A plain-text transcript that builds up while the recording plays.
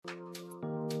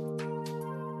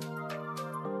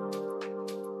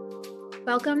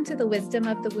Welcome to the Wisdom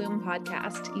of the Womb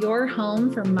podcast, your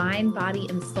home for mind, body,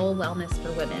 and soul wellness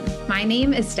for women. My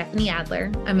name is Stephanie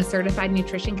Adler. I'm a certified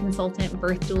nutrition consultant,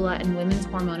 birth doula, and women's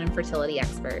hormone and fertility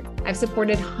expert. I've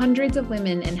supported hundreds of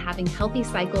women in having healthy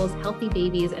cycles, healthy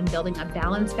babies, and building a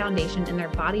balanced foundation in their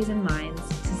bodies and minds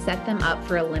to set them up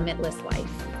for a limitless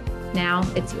life. Now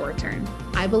it's your turn.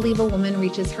 I believe a woman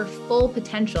reaches her full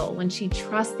potential when she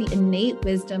trusts the innate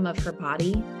wisdom of her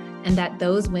body, and that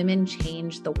those women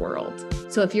change the world.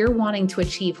 So if you're wanting to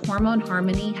achieve hormone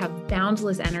harmony, have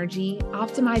boundless energy,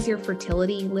 optimize your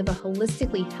fertility, live a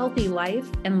holistically healthy life,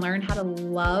 and learn how to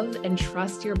love and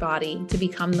trust your body to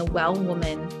become the well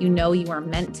woman you know you are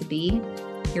meant to be,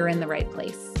 you're in the right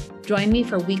place. Join me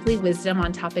for weekly wisdom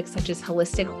on topics such as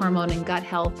holistic hormone and gut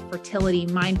health, fertility,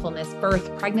 mindfulness,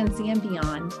 birth, pregnancy, and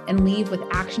beyond, and leave with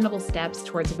actionable steps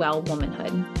towards well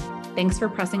womanhood. Thanks for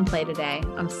pressing play today.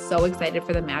 I'm so excited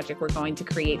for the magic we're going to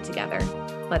create together.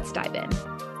 Let's dive in.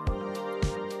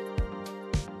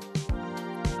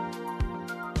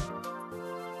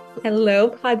 Hello,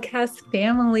 podcast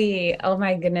family. Oh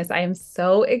my goodness, I am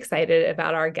so excited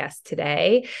about our guest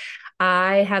today.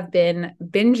 I have been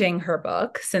binging her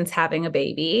book since having a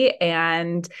baby,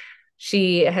 and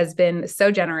she has been so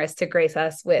generous to grace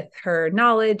us with her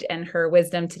knowledge and her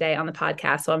wisdom today on the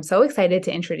podcast. So I'm so excited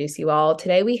to introduce you all.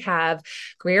 Today we have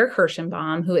Greer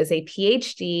Kirshenbaum, who is a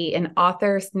PhD and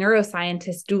author,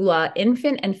 neuroscientist, doula,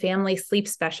 infant and family sleep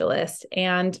specialist,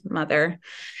 and mother.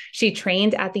 She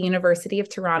trained at the University of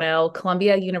Toronto,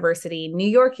 Columbia University, New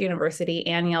York University,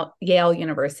 and Yale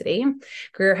University.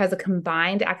 Greer has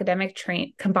combined her academic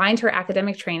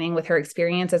training with her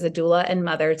experience as a doula and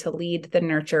mother to lead the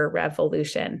Nurture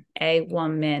Revolution, a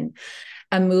woman,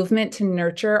 a movement to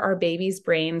nurture our babies'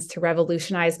 brains to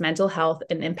revolutionize mental health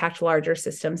and impact larger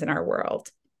systems in our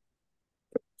world.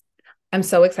 I'm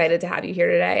so excited to have you here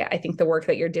today. I think the work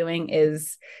that you're doing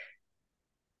is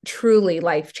truly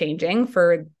life-changing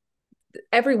for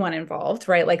everyone involved,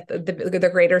 right? Like the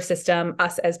greater system,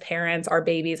 us as parents, our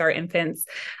babies, our infants.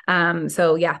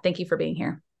 So yeah, thank you for being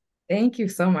here. Thank you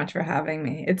so much for having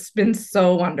me. It's been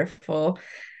so wonderful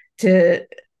to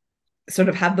sort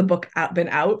of have the book been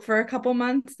out for a couple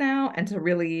months now and to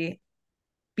really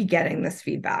be getting this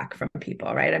feedback from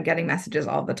people, right? I'm getting messages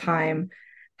all the time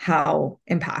how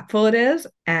impactful it is.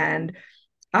 And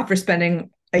after spending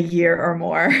a year or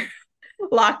more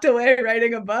locked away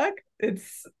writing a book,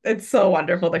 it's so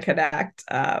wonderful to connect.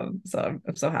 So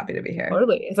I'm so happy to be here.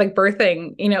 Totally. It's like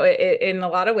birthing, in a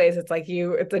lot of ways, it's like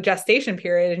it's a gestation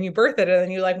period and you birth it and then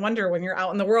you like wonder when you're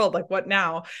out in the world, like what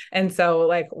now? And so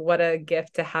like, what a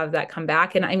gift to have that come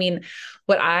back. And I mean,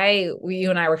 you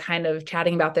and I were kind of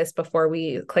chatting about this before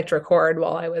we clicked record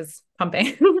while I was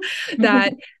pumping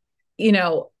that,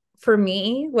 for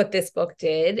me, what this book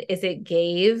did is it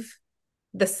gave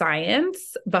the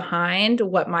science behind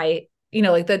what like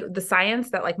the science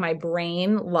that like my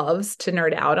brain loves to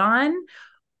nerd out on,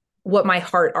 what my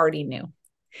heart already knew.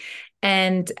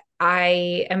 And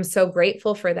I am so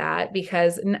grateful for that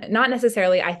because not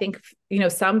necessarily, I think,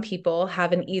 some people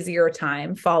have an easier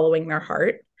time following their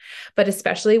heart, but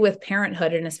especially with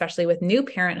parenthood and especially with new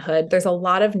parenthood, there's a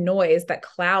lot of noise that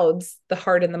clouds the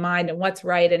heart and the mind and what's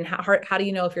right. And how do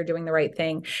you know if you're doing the right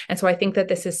thing? And so I think that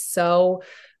this is so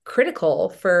critical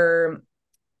for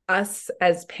us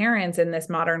as parents in this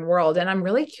modern world. And I'm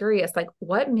really curious, like,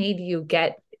 what made you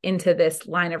get into this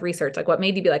line of research? Like, what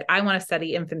made you be like, I want to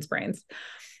study infants' brains?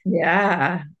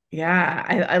 Yeah.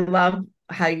 I love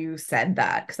how you said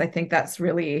that because I think that's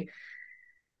really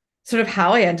sort of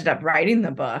how I ended up writing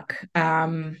the book.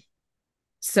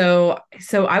 So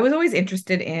I was always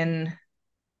interested in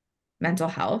mental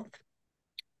health.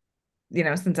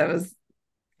 Since I was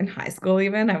in high school,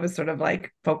 even I was sort of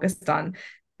like focused on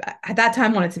at that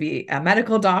time wanted to be a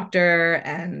medical doctor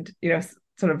and,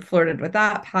 sort of flirted with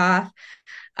that path.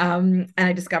 And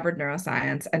I discovered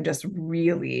neuroscience and just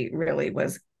really, really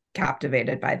was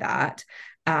captivated by that.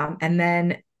 And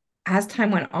then as time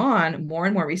went on, more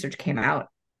and more research came out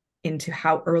into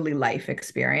how early life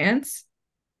experience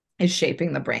is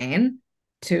shaping the brain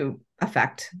to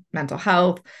affect mental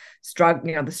health,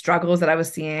 the struggles that I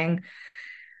was seeing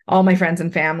all my friends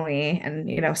and family,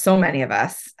 and so many of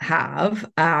us have.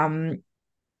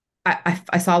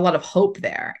 I saw a lot of hope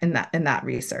there in that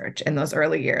research in those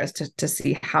early years to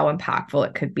see how impactful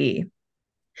it could be.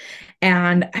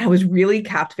 And I was really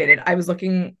captivated. I was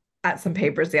looking at some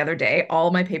papers the other day.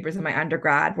 All my papers in my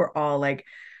undergrad were all like,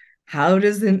 how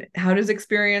does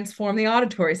experience form the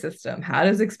auditory system? How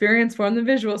does experience form the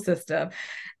visual system?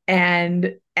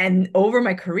 And over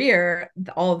my career,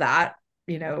 all of that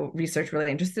research really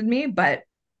interested me, but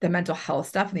the mental health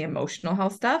stuff and the emotional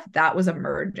health stuff, that was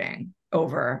emerging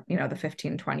over, the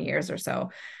 15, 20 years or so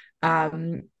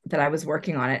that I was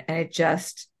working on it. And it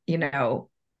just,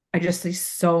 I just see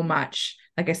so much,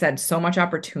 like I said, so much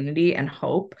opportunity and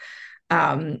hope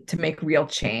to make real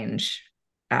change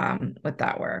with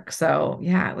that work. So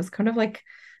yeah, it was kind of like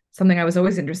something I was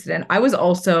always interested in. I was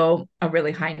also a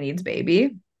really high needs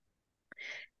baby.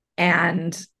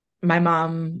 And my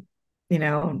mom,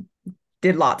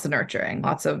 did lots of nurturing,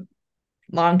 lots of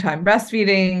long time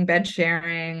breastfeeding, bed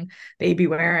sharing, baby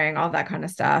wearing, all that kind of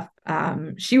stuff.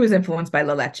 She was influenced by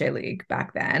La Leche League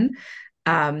back then.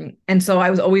 And so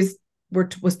I was always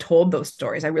was told those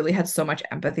stories. I really had so much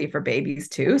empathy for babies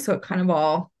too. So it kind of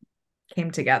all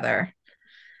came together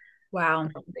Wow.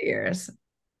 over the years.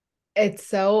 It's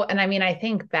so, and I mean, I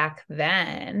think back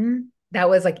then that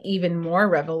was like even more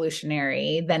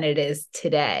revolutionary than it is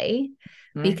today.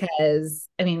 Mm-hmm. Because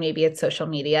I mean, maybe it's social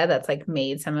media that's like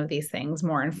made some of these things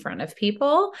more in front of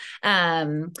people.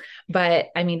 But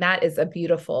I mean, that is a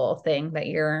beautiful thing that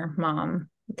your mom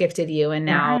gifted you. And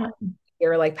now Yeah.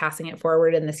 you're like passing it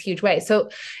forward in this huge way. So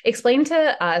explain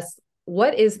to us,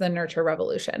 what is the nurture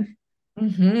revolution?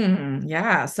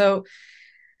 Yeah. So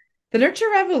the nurture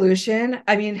revolution,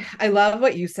 I mean, I love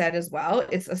what you said as well.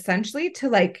 It's essentially to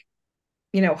like,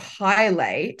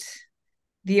 highlight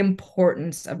the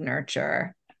importance of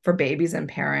nurture for babies and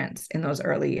parents in those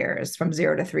early years from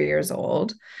 0 to 3 years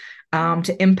old,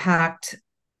 to impact,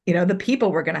 the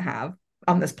people we're going to have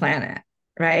on this planet.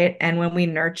 Right. And when we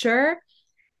nurture,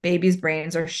 babies'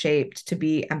 brains are shaped to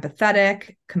be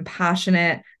empathetic,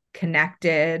 compassionate,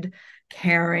 connected,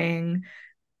 caring,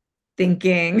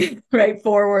 thinking, right,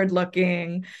 forward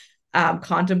looking,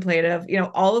 contemplative,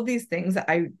 all of these things that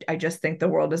I just think the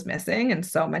world is missing in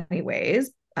so many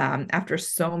ways, after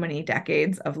so many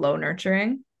decades of low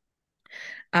nurturing.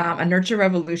 A nurture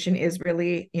revolution is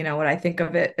really, what I think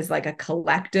of it as like a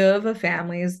collective of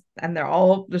families, and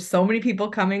there's so many people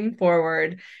coming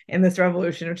forward in this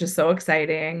revolution, which is so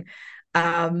exciting.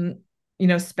 Um,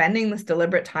 spending this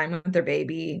deliberate time with their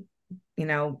baby,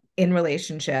 in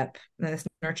relationship, in this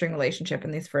nurturing relationship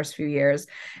in these first few years.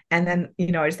 And then,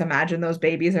 I just imagine those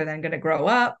babies are then going to grow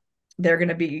up. They're going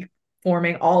to be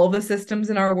forming all of the systems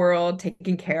in our world,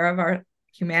 taking care of our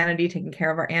humanity, taking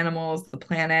care of our animals, the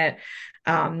planet,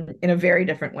 in a very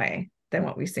different way than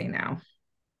what we see now.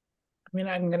 I mean,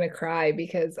 I'm going to cry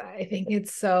because I think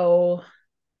it's so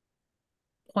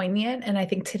poignant. And I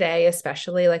think today,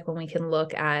 especially like when we can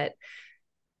look at,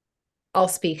 I'll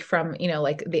speak from,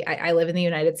 like I live in the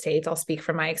United States. I'll speak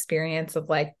from my experience of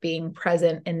like being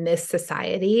present in this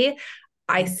society.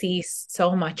 I see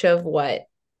so much of what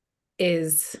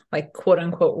is like quote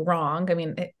unquote wrong. I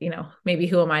mean, maybe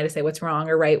who am I to say what's wrong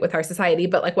or right with our society,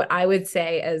 but like what I would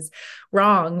say as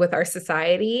wrong with our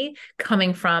society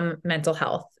coming from mental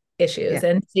health issues Yeah.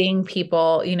 and seeing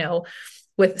people,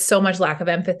 with so much lack of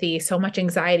empathy, so much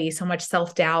anxiety, so much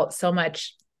self-doubt, so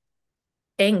much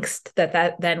angst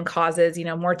that then causes,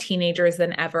 more teenagers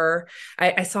than ever.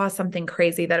 I saw something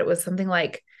crazy that it was something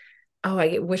like, oh,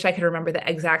 I wish I could remember the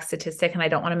exact statistic and I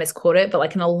don't want to misquote it, but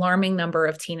like an alarming number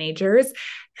of teenagers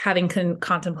having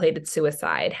contemplated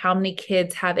suicide. How many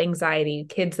kids have anxiety,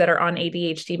 kids that are on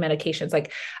ADHD medications?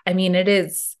 Like, I mean, it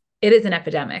is an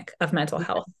epidemic of mental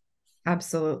health.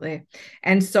 Absolutely.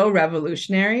 And so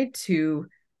revolutionary to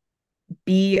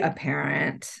be a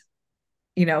parent,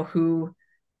 who,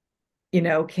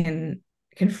 can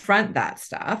confront that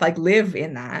stuff, like live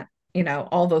in that,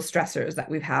 all those stressors that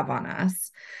we have on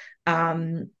us,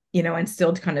 and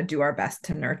still to kind of do our best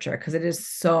to nurture, because it is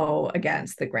so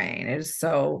against the grain. It is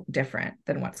so different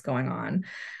than what's going on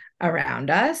around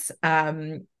us.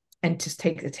 And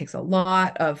it takes a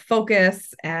lot of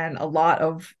focus and a lot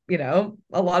of,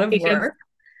 a lot of Patients. work,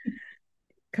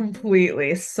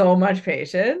 completely, so much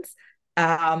patience.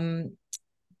 Um,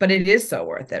 but it is so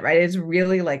worth it, right? It's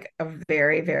really like a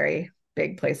very, very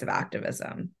big place of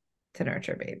activism to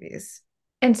nurture babies.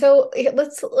 And so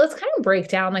let's kind of break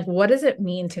down like what does it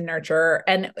mean to nurture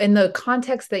and in the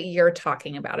context that you're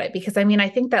talking about it, because I mean I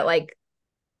think that like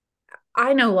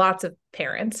I know lots of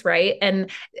parents, right? And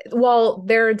while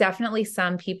there are definitely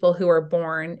some people who are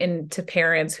born into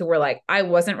parents who were like, I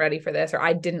wasn't ready for this or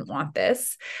I didn't want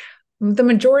this, the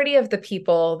majority of the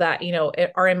people that,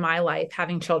 are in my life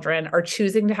having children are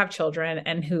choosing to have children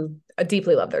and who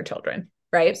deeply love their children,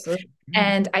 right? Absolutely.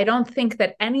 And I don't think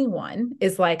that anyone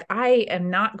is like, I am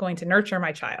not going to nurture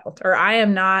my child, or I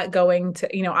am not going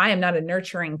to, I am not a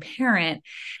nurturing parent.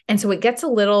 And so it gets a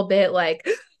little bit like,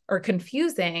 or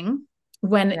confusing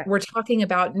when Yeah. we're talking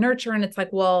about nurture, and it's like,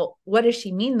 well, what does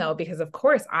she mean though? Because of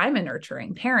course I'm a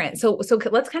nurturing parent. So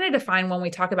let's kind of define when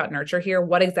we talk about nurture here,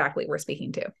 what exactly we're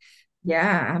speaking to.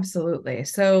 Yeah, absolutely.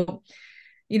 So,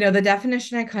 the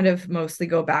definition I kind of mostly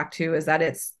go back to is that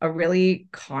it's a really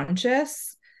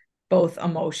conscious, both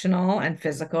emotional and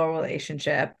physical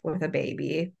relationship with a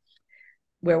baby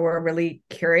where we're really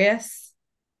curious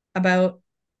about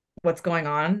what's going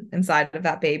on inside of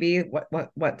that baby,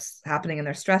 what's happening in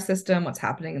their stress system, what's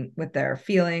happening with their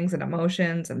feelings and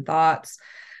emotions and thoughts.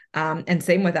 And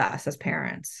same with us as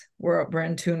parents. We're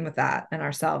in tune with that and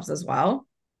ourselves as well.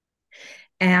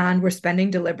 And we're spending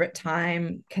deliberate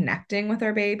time connecting with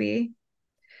our baby.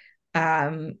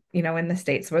 In the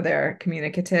states where they're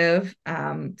communicative,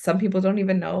 some people don't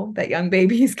even know that young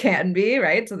babies can be,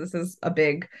 right? So this is a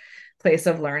big place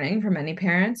of learning for many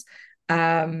parents.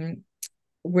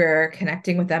 We're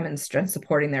connecting with them and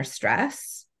supporting their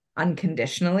stress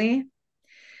unconditionally.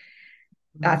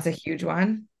 That's a huge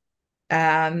one.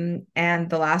 And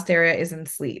the last area is in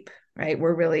sleep, right?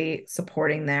 We're really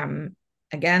supporting them,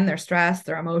 again, their stress,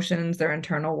 their emotions, their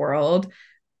internal world,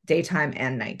 daytime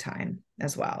and nighttime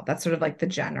as well. That's sort of like the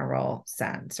general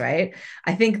sense, right?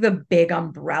 I think the big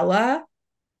umbrella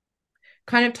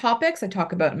kind of topics I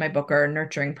talk about in my book are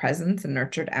nurturing presence and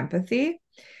nurtured empathy.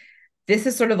 This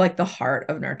is sort of like the heart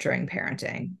of nurturing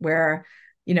parenting, where,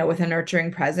 with a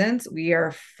nurturing presence, we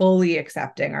are fully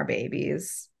accepting our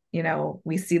babies.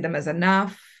 We see them as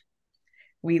enough.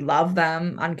 We love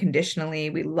them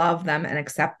unconditionally. We love them and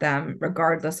accept them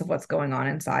regardless of what's going on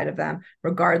inside of them,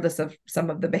 regardless of some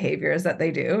of the behaviors that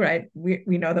they do, right? We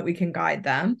know that we can guide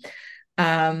them.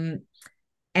 And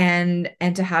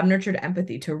to have nurtured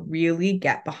empathy, to really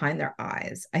get behind their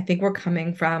eyes. I think we're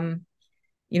coming from,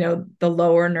 the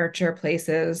lower nurture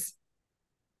places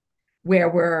where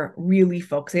we're really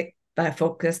focused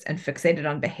and fixated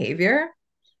on behavior.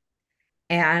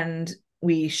 And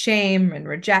we shame and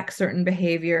reject certain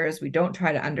behaviors. We don't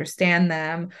try to understand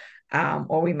them,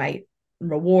 or we might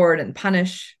reward and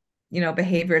punish,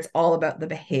 behavior. It's all about the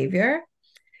behavior.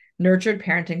 Nurtured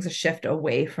parenting is a shift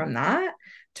away from that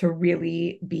to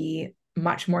really be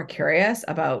much more curious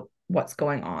about what's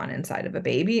going on inside of a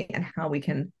baby and how we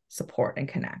can support and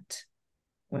connect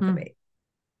with a baby.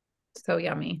 So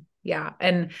yummy. Yeah.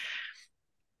 And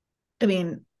I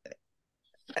mean,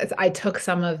 I took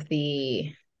some of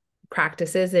the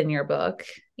practices in your book,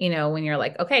 when you're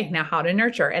like, okay, now how to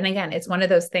nurture. And again, it's one of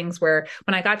those things where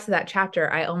when I got to that chapter,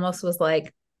 I almost was like,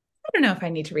 I don't know if I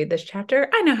need to read this chapter.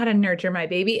 I know how to nurture my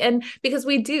baby. And because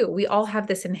we all have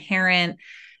this inherent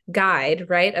guide,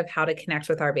 right, of how to connect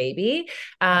with our baby.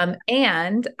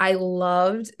 And I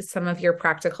loved some of your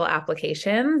practical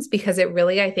applications because it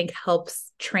really, I think,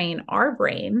 helps train our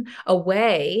brain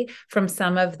away from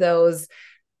some of those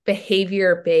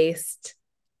behavior-based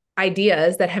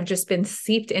ideas that have just been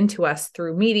seeped into us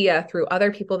through media, through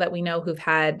other people that we know who've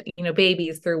had,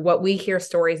 babies, through what we hear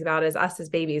stories about as us as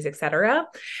babies, et cetera.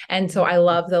 And so I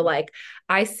love the, like,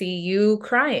 I see you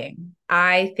crying.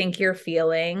 I think you're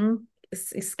feeling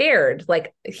scared.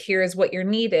 Like, here's what your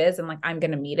need is. And like, I'm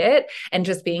going to meet it. And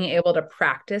just being able to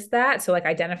practice that. So like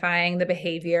identifying the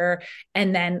behavior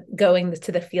and then going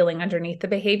to the feeling underneath the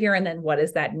behavior. And then what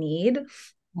is that need?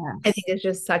 Yes. I think it's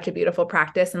just such a beautiful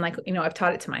practice. And like, I've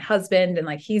taught it to my husband and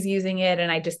like he's using it.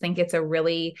 And I just think it's a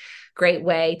really great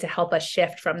way to help us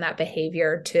shift from that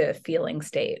behavior to feeling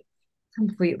state.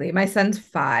 Completely. My son's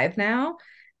 5 now,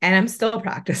 and I'm still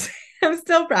practicing. I'm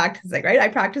still practicing, right? I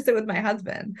practice it with my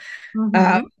husband.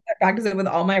 I practice it with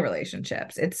all my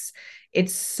relationships.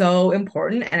 It's so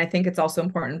important. And I think it's also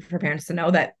important for parents to know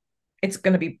that it's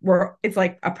going to be, it's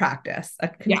like a practice, a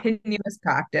continuous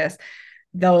practice.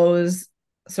 Those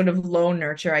sort of low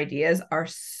nurture ideas are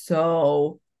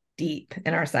so deep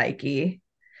in our psyche.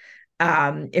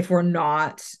 If we're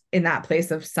not in that place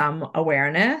of some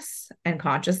awareness and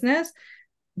consciousness,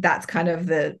 that's kind of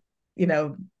the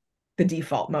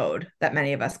default mode that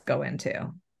many of us go into.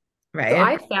 So I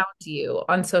Right. found you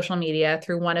on social media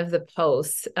through one of the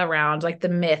posts around like the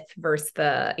myth versus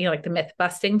the, like the myth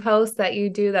busting posts that you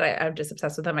do that I'm just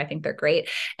obsessed with them. I think they're great.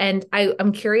 And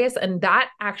I'm curious. And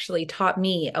that actually taught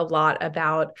me a lot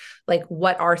about like,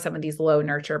 what are some of these low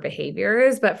nurture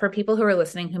behaviors? But for people who are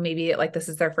listening, who maybe like this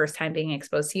is their first time being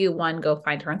exposed to you, one, go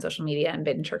find her on social media and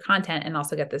binge her content and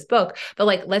also get this book. But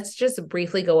like, let's just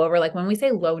briefly go over, like when we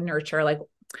say low nurture, like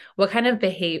what kind of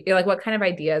behavior, like what kind of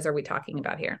ideas are we talking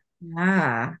about here?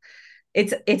 Yeah.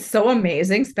 It's so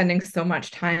amazing spending so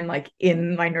much time like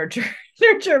in my nurture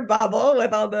bubble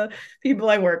with all the people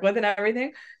I work with and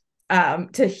everything.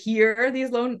 To hear these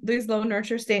low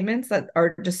nurture statements that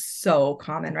are just so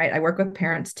common, right? I work with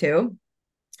parents too.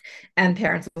 And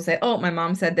parents will say, oh, my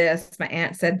mom said this, my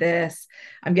aunt said this.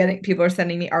 People are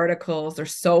sending me articles. They're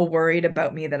so worried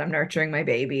about me that I'm nurturing my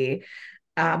baby.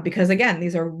 Because again,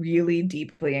 these are really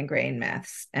deeply ingrained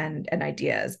myths and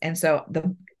ideas. And so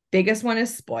the biggest one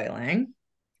is spoiling.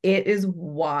 It is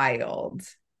wild.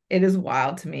 It is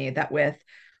wild to me that with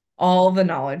all the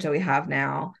knowledge that we have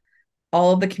now,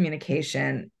 all of the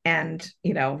communication and,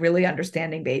 really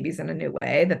understanding babies in a new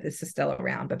way, that this is still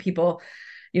around. But people,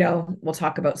 we'll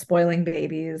talk about spoiling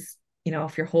babies.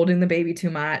 If you're holding the baby too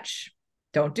much,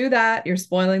 don't do that. You're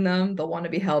spoiling them. They'll want to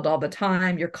be held all the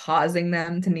time. You're causing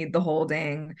them to need the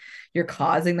holding. You're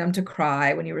causing them to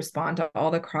cry when you respond to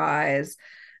all the cries.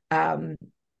 And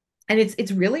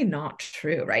it's really not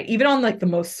true, right? Even on like the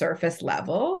most surface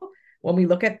level, when we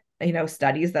look at,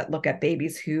 studies that look at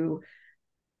babies who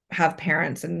have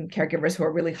parents and caregivers who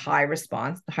are really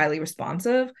highly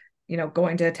responsive,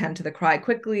 going to attend to the cry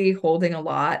quickly, holding a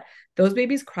lot, those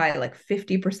babies cry like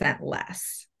 50%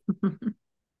 less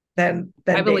than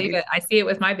I believe babies. it. I see it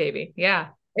with my baby. Yeah.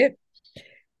 It,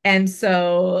 and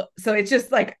so it's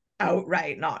just like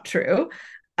outright not true.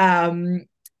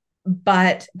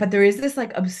 But there is this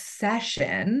like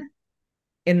obsession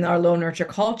in our low nurture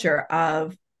culture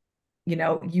of,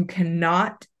 you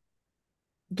cannot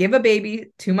give a baby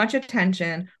too much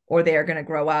attention or they are going to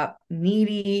grow up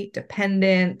needy,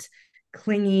 dependent,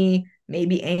 clingy,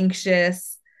 maybe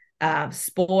anxious,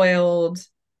 spoiled,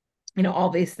 all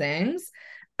these things.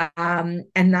 And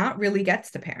that really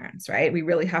gets to parents, right? We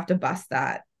really have to bust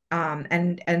that.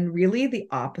 And really the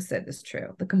opposite is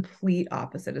true. The complete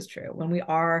opposite is true. When we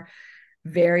are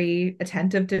very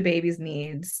attentive to babies'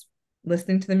 needs,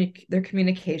 listening to them, their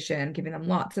communication, giving them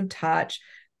lots of touch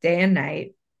day and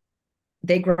night,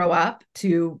 they grow up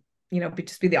to,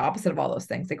 just be the opposite of all those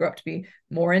things. They grow up to be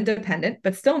more independent,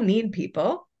 but still need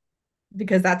people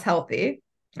because that's healthy,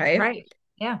 right? Right.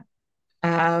 Yeah.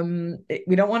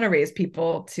 We don't want to raise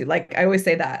people to, like, I always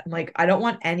say that, like, I don't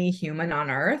want any human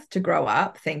on earth to grow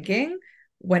up thinking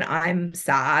when I'm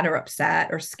sad or upset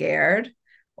or scared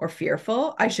or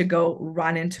fearful, I should go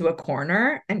run into a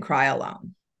corner and cry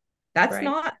alone. That's Right.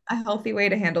 not a healthy way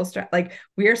to handle stress. Like,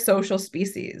 we are social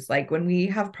species. Like, when we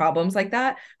have problems like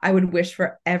that, I would wish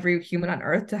for every human on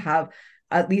earth to have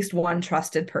at least one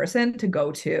trusted person to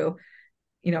go to,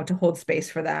 to hold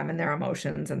space for them and their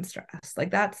emotions and stress.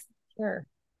 Like, Sure.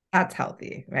 that's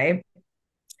healthy, right?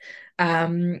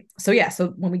 So yeah, so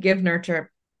when we give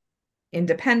nurture,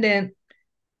 independent,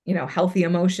 healthy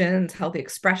emotions, healthy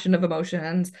expression of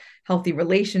emotions, healthy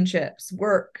relationships,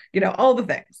 work, all the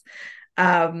things.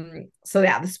 So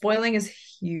yeah, the spoiling is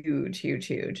huge, huge,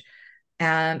 huge.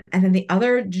 And then the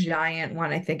other giant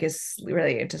one I think is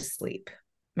related to sleep,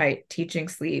 right? Teaching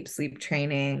sleep, sleep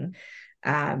training,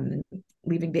 um,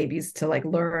 leaving babies to like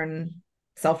learn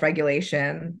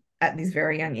self-regulation at these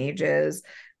very young ages,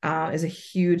 is a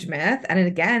huge myth. And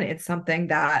again, it's something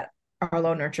that our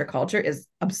low nurture culture is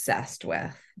obsessed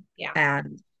with. Yeah.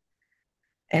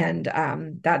 And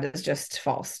that is just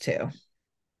false too.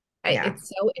 Yeah. It's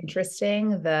so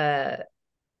interesting. And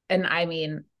I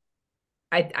mean,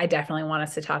 I definitely want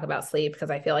us to talk about sleep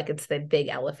because I feel like it's the big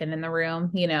elephant in the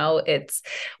room. It's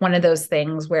one of those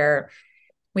things where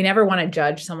we never want to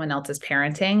judge someone else's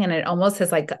parenting. And it almost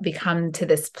has like become to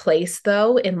this place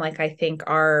though, in like, I think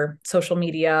our social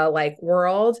media like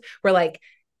world where like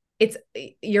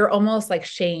you're almost like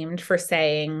shamed for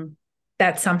saying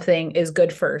that something is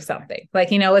good for something.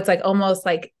 Like, it's like almost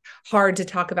like hard to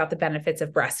talk about the benefits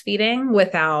of breastfeeding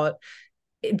without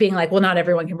being like, well, not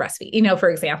everyone can breastfeed, for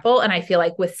example. And I feel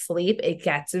like with sleep, it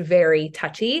gets very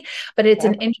touchy, but it's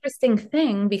an interesting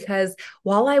thing because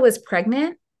while I was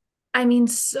pregnant, I mean,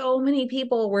 so many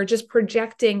people were just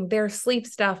projecting their sleep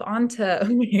stuff onto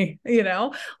me,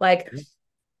 like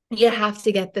you have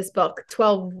to get this book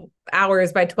 12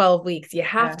 hours by 12 weeks. You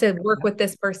have Yeah. to work with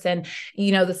this person.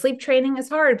 The sleep training is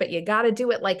hard, but you got to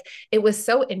do it. Like it was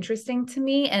so interesting to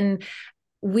me. And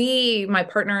my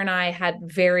partner and I had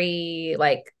very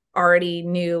like already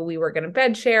knew we were going to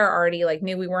bed share, already like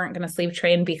knew we weren't going to sleep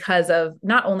train because of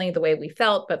not only the way we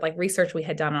felt, but like research we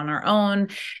had done on our own.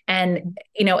 And,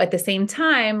 at the same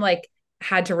time, like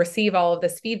had to receive all of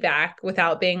this feedback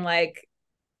without being like,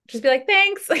 just be like,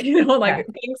 thanks, like, Yeah.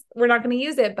 thanks, we're not going to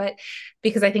use it. But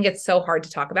because I think it's so hard to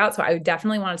talk about. So I would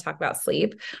definitely want to talk about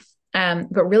sleep.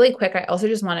 But really quick, I also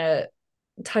just want to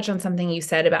touch on something you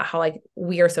said about how like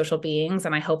we are social beings.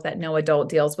 And I hope that no adult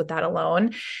deals with that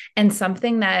alone. And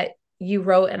something that you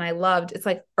wrote and I loved, it's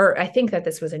like, or I think that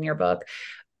this was in your book,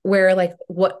 where like,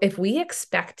 what if we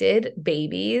expected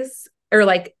babies or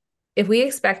like, if we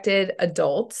expected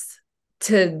adults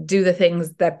to do the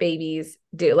things that babies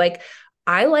do, like,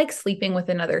 I like sleeping with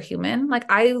another human. Like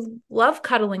I love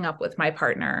cuddling up with my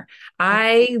partner.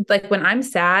 I like when I'm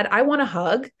sad, I want a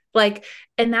hug. Like,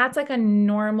 and that's like a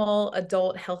normal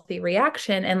adult healthy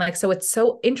reaction. And like, so it's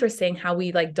so interesting how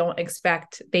we like don't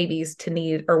expect babies to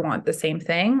need or want the same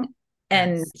thing.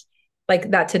 And Yes,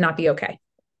 like that to not be okay.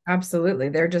 absolutely.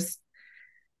 They're just,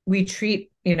 we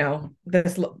treat,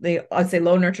 I'd say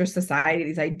low nurture society,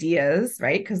 these ideas,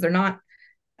 right? Because they're not,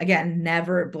 again,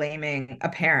 never blaming a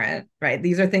parent, right?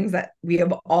 These are things that we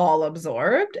have all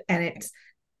absorbed, and it's,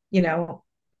 you know,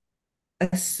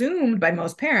 assumed by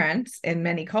most parents in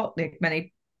many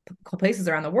places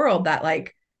around the world that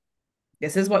like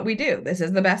this is what we do. This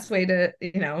is the best way to,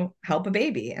 help a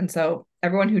baby. And so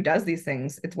everyone who does these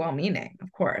things, it's well-meaning,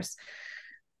 of course.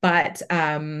 But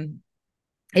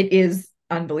it is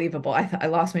unbelievable. I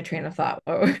lost my train of thought.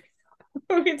 What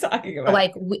were we talking about?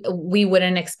 Like we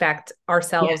wouldn't expect Yeah.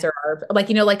 ourselves or our like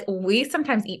like we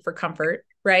sometimes eat for comfort,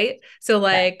 right? So Yeah.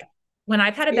 like when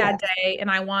I've had a Yeah. bad day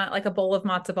and I want like a bowl of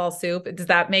matzo ball soup, does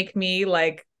that make me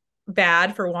like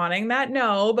bad for wanting that?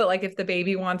 No, but like if the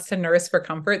baby wants to nurse for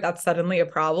comfort, that's suddenly a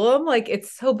problem. Like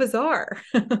it's so bizarre.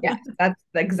 Yeah, that's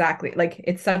exactly, like,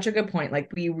 it's such a good point.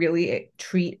 Like we really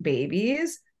treat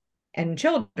babies and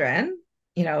children,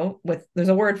 with, there's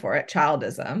a word for it,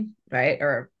 childism, right?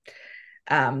 Or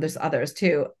there's others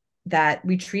too, that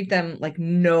we treat them like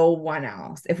no one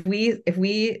else. If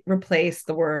we replace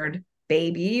the word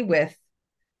baby with,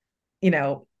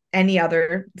 any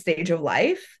other stage of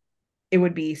life, it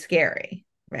would be scary,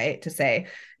 right? To say,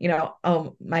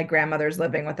 oh, my grandmother's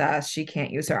living with us. She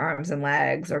can't use her arms and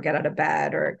legs or get out of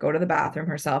bed or go to the bathroom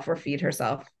herself or feed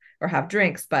herself or have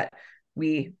drinks. But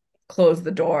we close the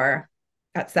door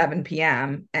at 7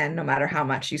 p.m. And no matter how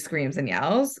much she screams and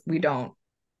yells, we don't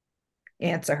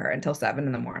answer her until 7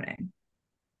 in the morning,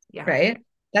 Yeah. right?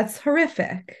 That's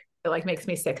horrific. It like makes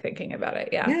me sick thinking about it.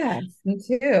 Yeah. Yes, me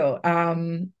too.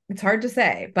 It's hard to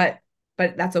say, but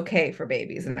that's okay for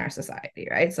babies in our society,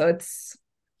 right? So it's,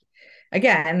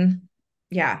 again,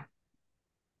 yeah,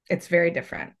 it's very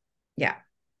different. Yeah.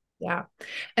 Yeah.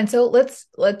 And so let's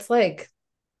like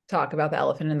talk about the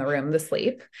elephant in the room, the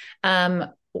sleep. Um,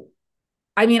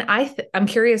 I mean, I'm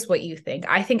curious what you think.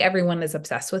 I think everyone is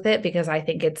obsessed with it because I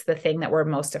think it's the thing that we're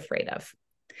most afraid of.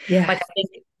 Like Yes. I think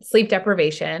sleep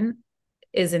deprivation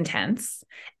is intense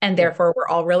and Yeah. therefore we're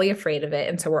all really afraid of it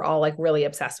and so we're all like really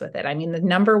obsessed with it. I mean, the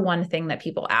number one thing that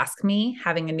people ask me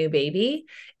having a new baby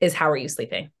is how are you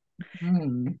sleeping?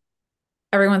 Mm,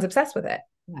 Everyone's obsessed with it.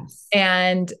 yes.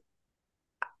 And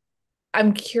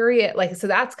I'm curious, like, so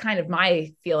that's kind of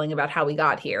my feeling about how we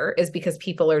got here is because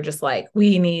people are just like,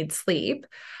 we need sleep.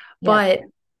 Yeah. But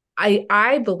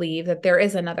I believe that there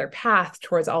is another path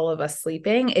towards all of us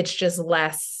sleeping. It's just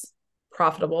less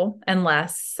profitable and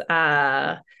less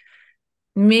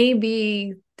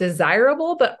maybe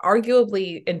desirable, but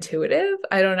arguably intuitive.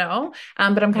 I don't know.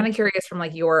 But I'm kind of curious from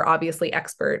like your obviously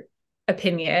expert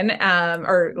opinion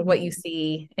or what you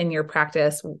see in your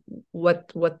practice,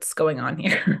 what's going on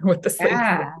here with the sleep.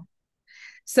 Yeah.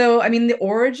 So, I mean, the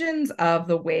origins of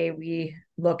the way we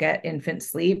look at infant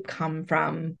sleep come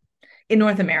from, in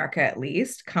North America at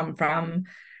least, come from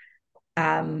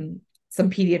some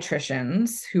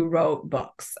pediatricians who wrote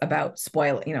books about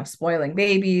spoiling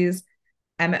babies.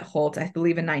 Emmett Holt, I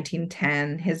believe in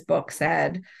 1910, his book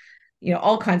said,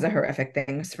 all kinds of horrific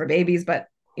things for babies, but,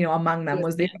 among them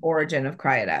was the origin of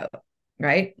cry it out,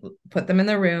 right? Put them in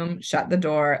the room, shut the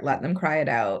door, let them cry it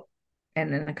out.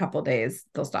 And in a couple of days,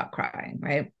 they'll stop crying,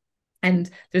 right? And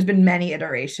there's been many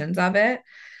iterations of it.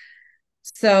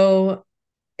 So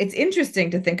it's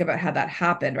interesting to think about how that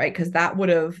happened, right? Because that would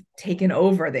have taken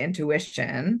over the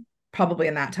intuition, probably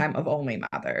in that time, of only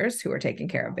mothers who were taking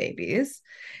care of babies,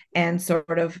 and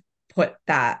sort of put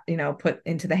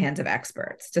into the hands of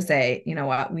experts to say, you know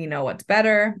what, we know what's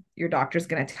better. Your doctor's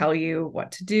going to tell you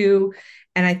what to do.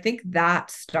 And I think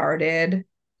that started,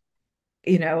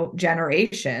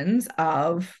 generations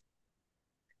of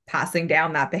passing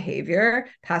down that behavior,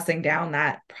 passing down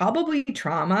that probably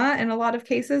trauma in a lot of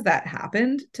cases that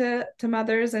happened to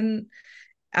mothers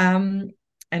um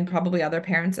and probably other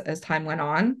parents as time went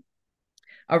on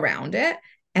around it.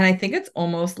 And I think it's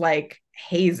almost like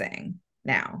hazing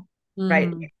now, right?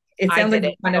 Mm, It I sounds like did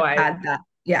you it. kind So of I, had that.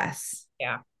 Yes.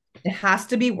 yeah, It has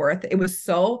to be worth it. It was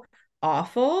so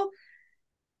awful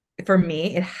for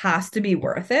me. It has to be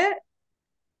worth it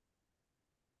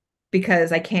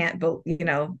because I can't,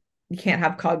 you can't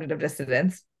have cognitive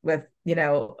dissonance with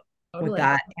totally.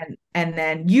 that. And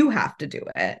then you have to do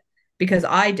it because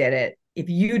I did it. If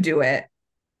you do it,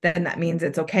 then that means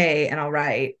it's okay and all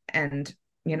right. And,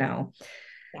 Yeah.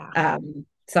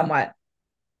 somewhat,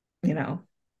 you know,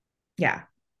 yeah,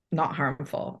 not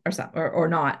harmful or something, or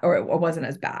not, or it wasn't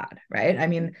as bad, right? I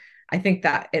mean, I think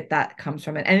that that comes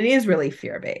from it. And it is really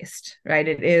fear-based, right?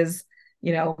 It is,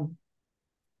 you know,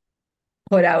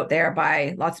 put out there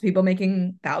by lots of people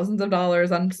making thousands of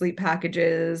dollars on sleep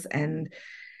packages. And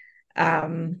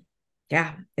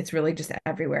yeah, it's really just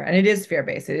everywhere. And it is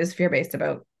fear-based. It is fear-based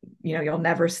about, you know, you'll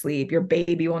never sleep, your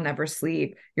baby will never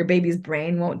sleep, your baby's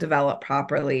brain won't develop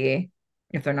properly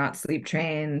if they're not sleep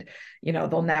trained, you know,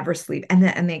 they'll never sleep. And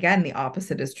then, and again, the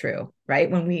opposite is true, right?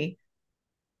 When we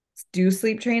do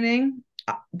sleep training,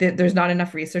 there's not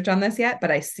enough research on this yet,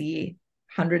 but I see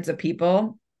hundreds of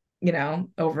people, you know,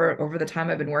 over the time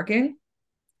I've been working,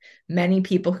 many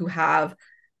people who have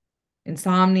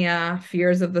insomnia,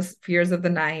 fears of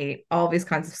the night, all these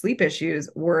kinds of sleep issues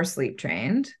were sleep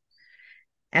trained.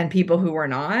 And people who were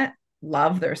not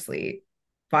love their sleep,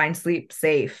 find sleep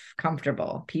safe,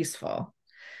 comfortable, peaceful.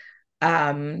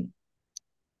 Um,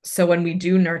 so when we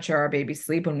do nurture our baby's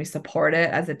sleep, when we support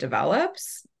it as it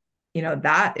develops, you know,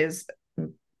 that is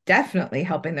definitely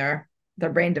helping their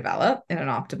brain develop in an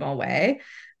optimal way.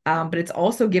 But it's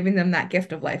also giving them that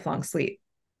gift of lifelong sleep.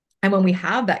 And when we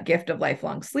have that gift of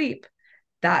lifelong sleep,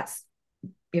 that's,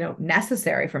 you know,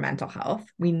 necessary for mental health.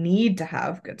 We need to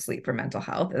have good sleep for mental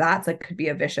health. That's like, could be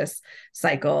a vicious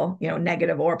cycle, you know,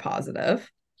 negative or positive.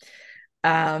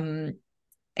 And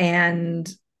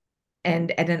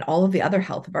then all of the other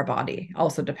health of our body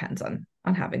also depends on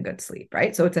having good sleep,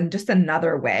 right? So it's just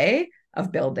another way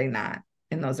of building that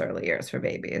in those early years for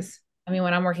babies. I mean,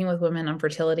 when I'm working with women on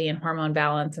fertility and hormone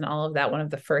balance and all of that, one of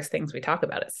the first things we talk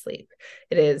about is sleep.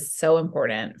 It is so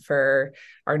important for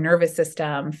our nervous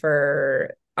system,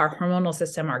 for our hormonal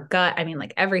system, our gut. I mean,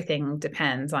 like everything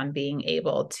depends on being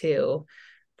able to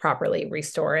properly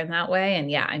restore in that way.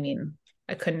 And yeah, I mean,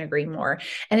 I couldn't agree more.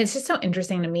 And it's just so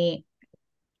interesting to me.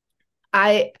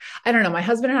 I don't know. My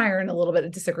husband and I are in a little bit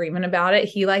of disagreement about it.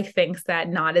 He like thinks that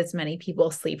not as many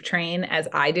people sleep train as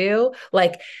I do.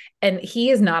 Like, and he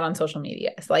is not on social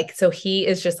media. Like, so he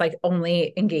is just like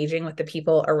only engaging with the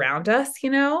people around us, you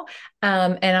know?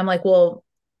 And I'm like, well,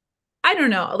 I don't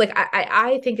know. Like,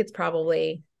 I think it's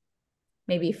probably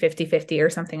maybe 50-50 or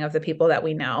something of the people that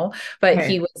we know. But Right.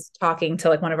 he was talking to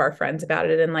like one of our friends about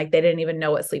it, and like they didn't even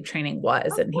know what sleep training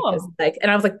was. Oh, And he was cool. like,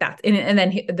 and I was like, that's, and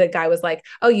then the guy was like,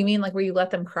 oh, you mean like where you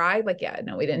let them cry? Like, yeah,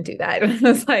 no, we didn't do that. And I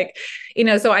was like, you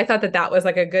know, so I thought that that was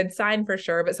like a good sign for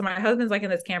sure. But so my husband's like in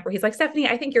this camp where he's like, Stephanie,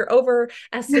 I think you're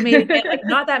overestimating it. Like,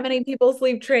 not that many people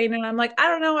sleep train. And I'm like, I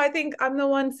don't know. I think I'm the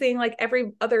one seeing like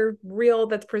every other reel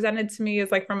that's presented to me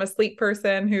is like from a sleep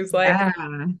person who's like, Yeah.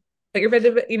 but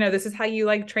you're, you know, this is how you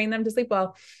like train them to sleep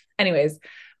well. Anyways,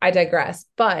 I digress.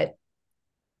 But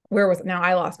where was now?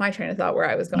 I lost my train of thought where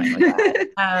I was going with that.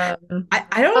 I don't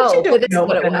actually Oh, but don't this is know what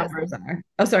what it the was. numbers are.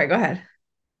 Oh, sorry, go ahead.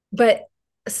 But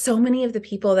so many of the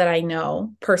people that I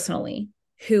know personally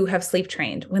who have sleep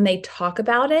trained, when they talk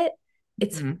about it,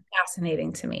 it's Mhm.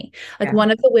 fascinating to me. Like Yeah.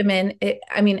 one of the women,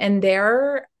 I mean, and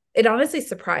it honestly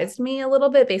surprised me a little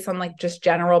bit based on like just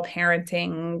general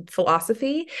parenting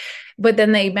philosophy. But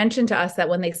then they mentioned to us that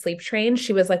when they sleep trained,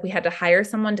 she was like, we had to hire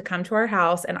someone to come to our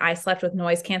house, and I slept with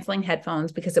noise canceling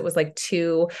headphones because it was like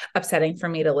too upsetting for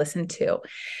me to listen to.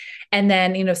 And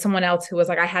then, you know, someone else who was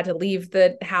like, I had to leave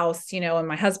the house, you know, and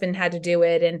my husband had to do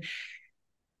it. And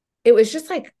it was just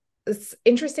like, it's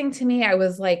interesting to me. I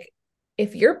was like,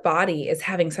 if your body is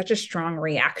having such a strong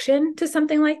reaction to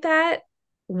something like that,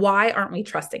 why aren't we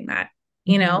trusting that?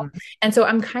 You know? Mhm. And so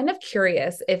I'm kind of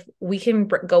curious if we can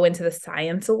go into the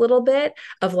science a little bit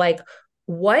of like,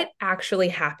 what actually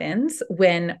happens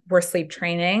when we're sleep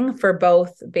training for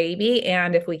both baby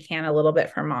and if we can a little bit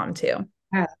for mom too.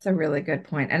 Yeah, that's a really good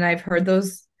point. And I've heard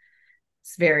those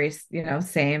very, you know,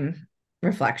 same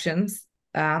reflections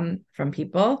from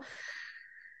people.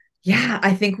 Yeah,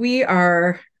 I think we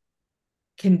are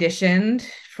conditioned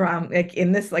from like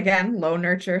in this again low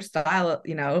nurture style,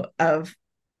 you know, of,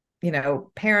 you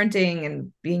know, parenting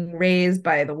and being raised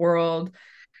by the world,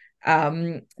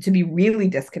 to be really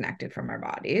disconnected from our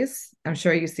bodies. I'm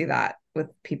sure you see that with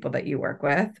people that you work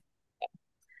with.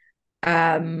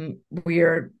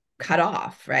 We're cut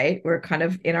off, right? We're kind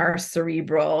of in our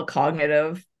cerebral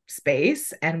cognitive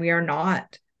space, and we are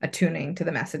not attuning to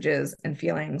the messages and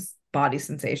feelings, body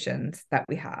sensations that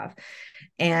we have.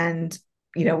 And,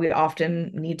 you know, we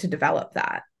often need to develop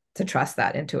that, to trust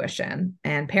that intuition.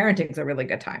 And parenting is a really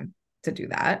good time to do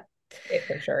that. It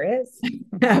for sure is.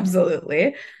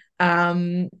 Absolutely.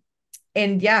 Um,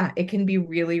 and yeah, it can be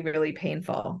really, really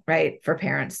painful, right, for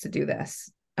parents to do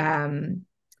this.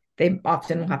 They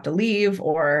often will have to leave,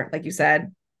 or like you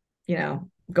said, you know,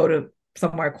 go to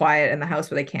somewhere quiet in the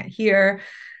house where they can't hear.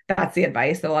 That's the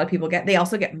advice that a lot of people get. They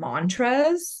also get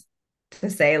mantras to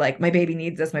say like, my baby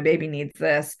needs this, my baby needs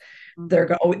this. They're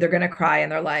going to cry in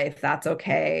their life. That's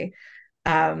okay.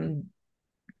 Um,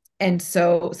 and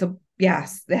so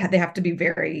yes, they have to be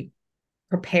very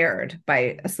prepared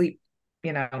by a sleep,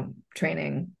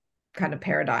 training kind of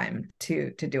paradigm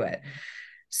to do it.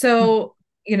 So,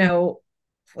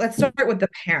 let's start with the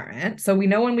parent. So we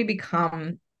know when we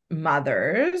become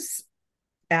mothers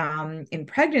in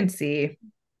pregnancy,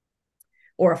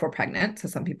 or if we're pregnant, so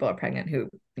some people are pregnant who,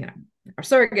 are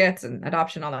surrogates and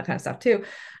adoption, all that kind of stuff too.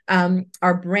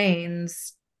 Our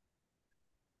brains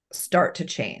start to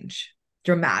change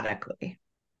dramatically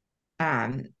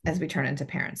as we turn into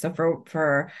parents. So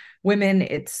for women,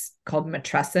 it's called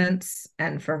matrescence,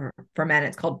 and for men,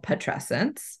 it's called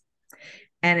putrescence,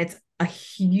 and it's a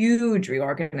huge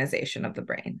reorganization of the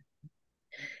brain.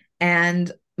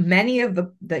 And many of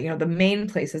the main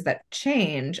places that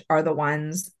change are the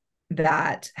ones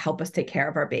that help us take care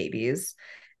of our babies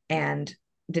and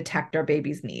detect our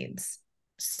baby's needs.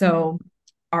 So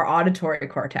our auditory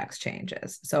cortex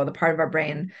changes. So the part of our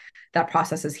brain that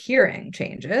processes hearing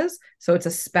changes. So it's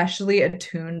especially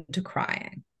attuned to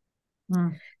crying.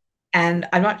 And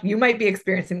you might be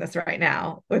experiencing this right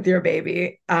now with your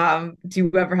baby. Do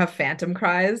you ever have phantom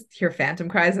cries, hear phantom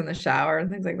cries in the shower and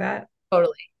things like that?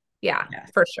 Totally. Yeah,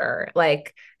 for sure.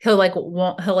 Like he'll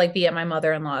be at my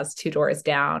mother-in-law's 2 doors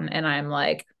down, and I'm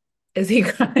like, is he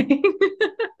crying?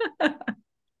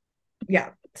 Yeah,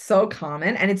 so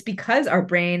common. And it's because our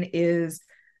brain is,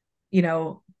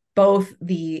 both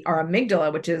our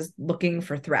amygdala, which is looking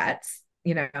for threats,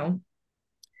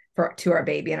 to our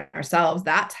baby and ourselves,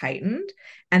 that's heightened.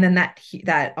 And then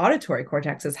that auditory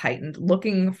cortex is heightened,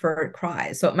 looking for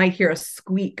cries. So it might hear a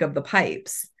squeak of the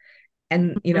pipes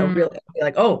and, really be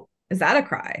like, oh, is that a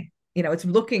cry? It's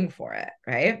looking for it,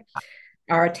 right?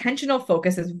 Our attentional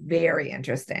focus is very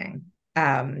interesting.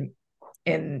 And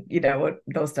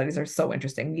those studies are so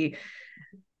interesting.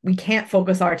 We can't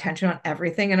focus our attention on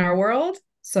everything in our world.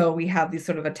 So we have these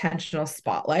sort of attentional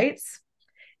spotlights.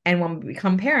 And when we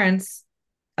become parents,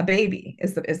 a baby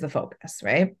is the focus,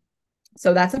 right?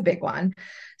 So that's a big one.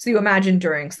 So you imagine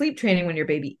during sleep training, when your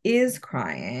baby is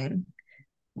crying,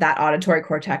 that auditory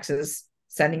cortex is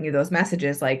sending you those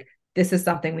messages like, this is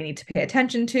something we need to pay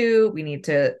attention to. We need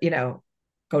to,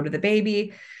 go to the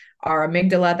baby. Our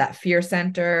amygdala, that fear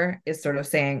center, is sort of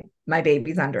saying, my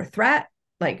baby's under threat.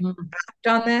 Like, act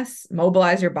on this,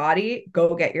 mobilize your body,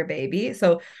 go get your baby.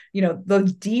 So,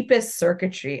 the deepest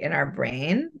circuitry in our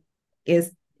brain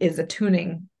is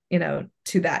attuning,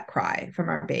 to that cry from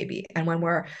our baby. And when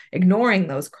we're ignoring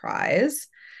those cries,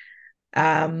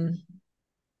 that's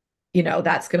going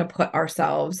to put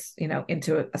ourselves,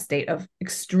 into a state of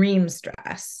extreme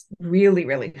stress, really,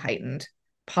 really heightened,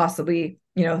 possibly,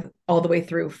 all the way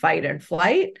through fight and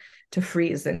flight to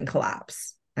freeze and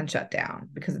collapse and shut down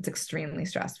because it's extremely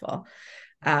stressful.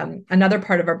 Another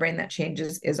part of our brain that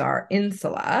changes is our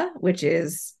insula, which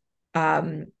is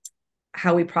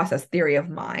how we process theory of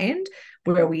mind,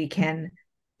 where we can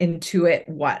intuit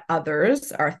what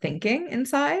others are thinking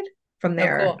inside from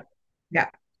their,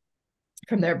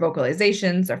 from their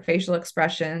vocalizations, their facial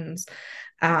expressions.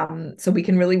 So we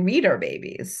can really read our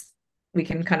babies. We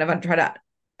can kind of try to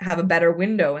have a better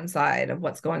window inside of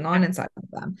what's going on inside of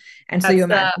them. And so you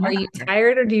imagine, are you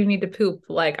tired or do you need to poop?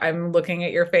 Like, I'm looking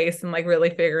at your face and like really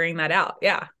figuring that out.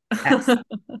 Yeah. Yes,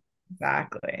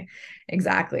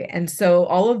 exactly. And so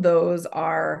all of those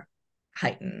are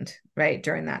heightened, right,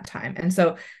 during that time. And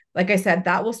so, like I said,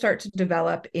 that will start to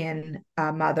develop in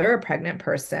a mother, a pregnant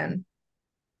person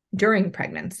during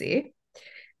pregnancy,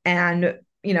 and,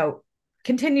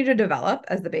 continue to develop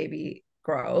as the baby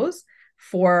grows.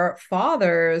 For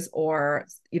fathers or,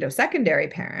 secondary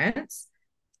parents,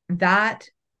 that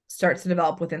starts to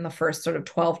develop within the first sort of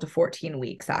 12 to 14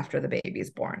 weeks after the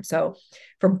baby's born. So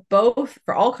for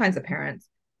all kinds of parents,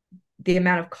 the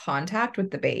amount of contact with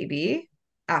the baby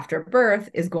after birth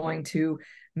is going to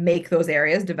make those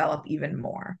areas develop even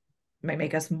more. It might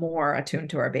make us more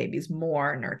attuned to our babies,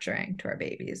 more nurturing to our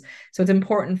babies. So it's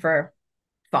important for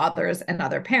fathers and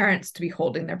other parents to be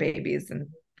holding their babies and,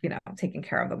 taking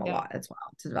care of them a lot as well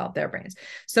to develop their brains.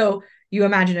 So you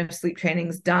imagine if sleep training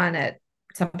is done at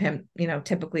sometimes,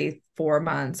 typically 4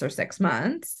 months or 6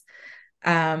 months,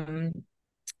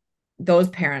 those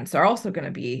parents are also going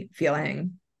to be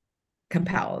feeling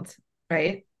compelled,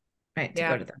 right, to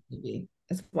go to their baby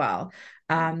as well.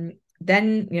 Then,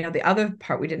 the other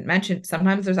part we didn't mention,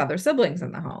 sometimes there's other siblings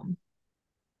in the home.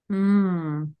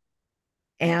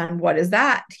 And what is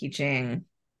that teaching,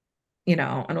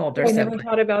 an older I sibling? never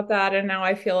thought about that. And now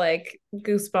I feel like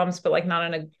goosebumps, but like not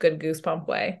in a good goosebump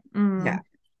way. Yeah.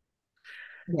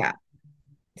 Yeah.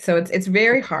 So it's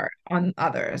very hard on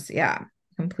others. Yeah,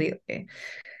 completely.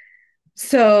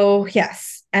 So,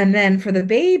 yes. And then for the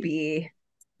baby,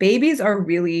 babies are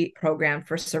really programmed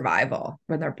for survival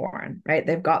when they're born, right?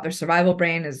 They've got their survival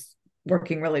brain is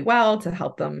working really well to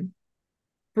help them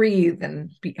breathe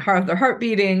and have their heart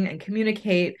beating and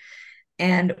communicate.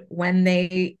 And when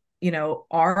they,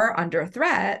 are under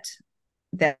threat,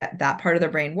 that part of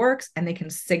their brain works and they can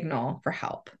signal for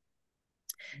help.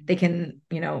 They can,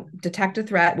 detect a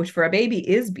threat, which for a baby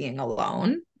is being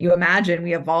alone. You imagine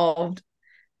we evolved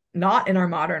not in our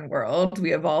modern world.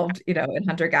 We evolved, in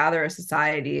hunter-gatherer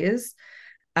societies,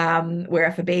 where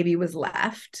if a baby was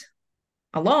left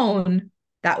alone,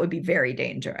 that would be very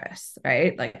dangerous,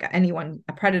 right? Like anyone,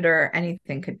 a predator,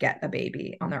 anything could get a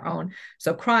baby on their own.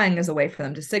 So crying is a way for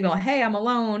them to signal, hey, I'm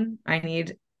alone. I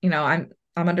need, I'm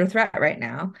under threat right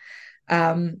now.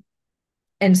 Um,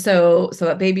 and so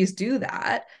babies do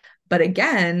that. But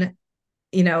again,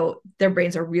 their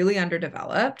brains are really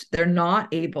underdeveloped. They're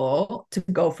not able to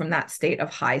go from that state of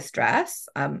high stress.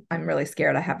 I'm really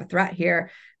scared. I have a threat here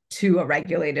to a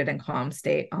regulated and calm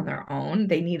state on their own.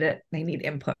 They need it. They need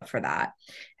input for that.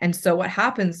 And so what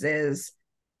happens is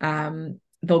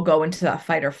they'll go into a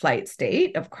fight or flight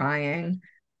state of crying,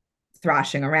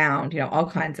 thrashing around, all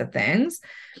kinds of things.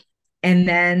 And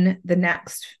then the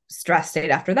next stress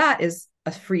state after that is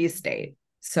a freeze state.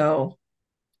 So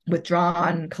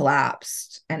withdrawn,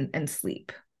 collapsed, and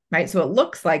sleep, right? So it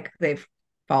looks like they've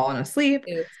fallen asleep.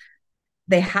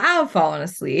 They have fallen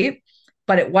asleep,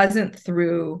 but it wasn't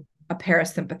through a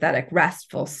parasympathetic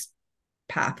restful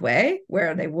pathway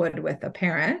where they would with a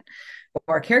parent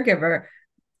or a caregiver.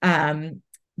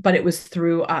 But it was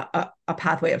through a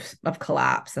pathway of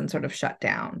collapse and sort of shut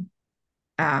down.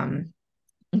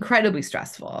 Incredibly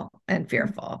stressful and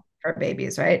fearful for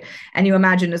babies, right? And you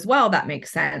imagine as well that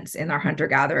makes sense in our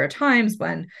hunter-gatherer times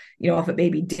when, if a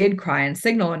baby did cry and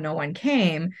signal and no one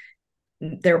came,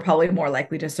 they were probably more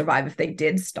likely to survive if they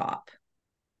did stop.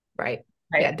 Right.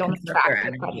 Right. Yeah. Don't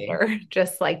attract the predator.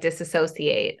 Just like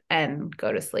disassociate and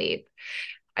go to sleep.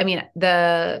 I mean,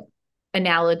 the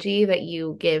analogy that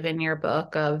you give in your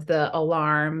book of the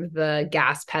alarm, the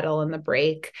gas pedal, and the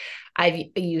brake, I've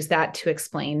used that to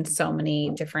explain so many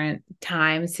different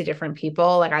times to different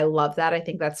people. Like, I love that. I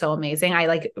think that's so amazing. I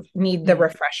like need the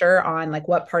refresher on like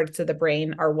what parts of the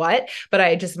brain are what, but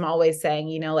I just am always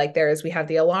saying, like we have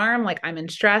the alarm, like I'm in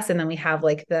stress, and then we have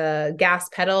like the gas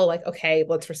pedal, like, okay,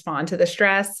 let's respond to the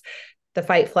stress, the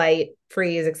fight, flight,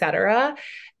 freeze, etc.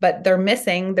 But they're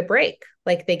missing the brake.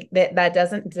 Like that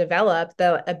doesn't develop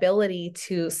the ability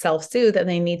to self-soothe, and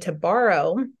they need to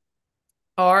borrow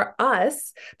or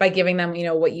us by giving them,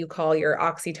 what you call your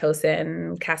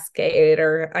oxytocin cascade,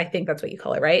 or I think that's what you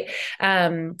call it, right?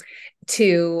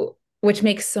 To which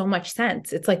makes so much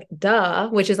sense. It's like, duh,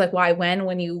 which is like why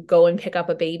when you go and pick up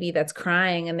a baby that's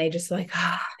crying and they just like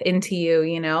into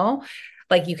you,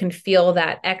 like you can feel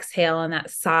that exhale and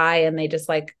that sigh, and they just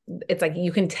like, it's like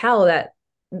you can tell that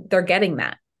they're getting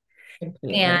that.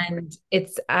 Completely. And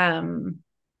it's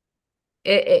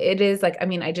it is like, I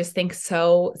mean, I just think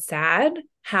so sad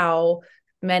how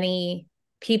many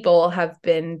people have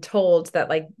been told that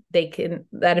like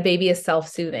that a baby is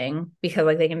self-soothing because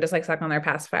like they can just like suck on their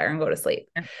pacifier and go to sleep.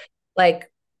 Yeah.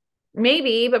 Like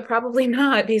maybe, but probably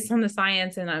not based on the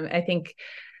science. And I think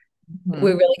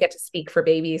we really get to speak for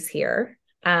babies here,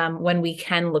 when we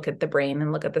can look at the brain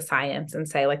and look at the science and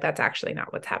say like that's actually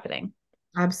not what's happening.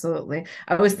 Absolutely.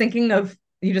 I was thinking of,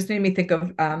 you just made me think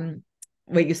of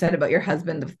what you said about your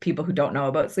husband, of people who don't know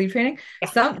about sleep training.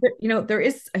 Yeah. There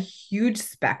is a huge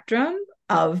spectrum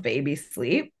of baby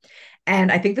sleep.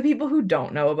 And I think the people who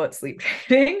don't know about sleep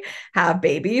training have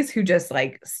babies who just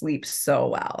like sleep so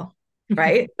well,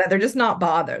 right? That they're just not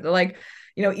bothered. They're like,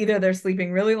 either they're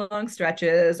sleeping really long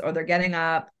stretches or they're getting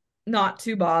up not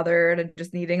too bothered and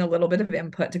just needing a little bit of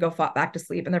input to go back to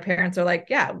sleep. And their parents are like,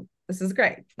 yeah, this is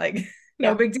great. Like, no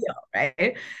Yeah. big deal,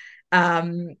 right?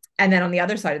 And then on the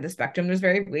other side of the spectrum, there's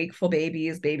very wakeful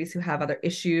babies who have other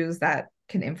issues that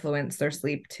can influence their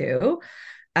sleep too.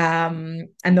 And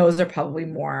those are probably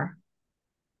more,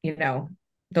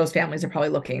 those families are probably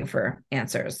looking for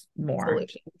answers more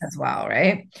Solutions. as well,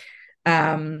 right?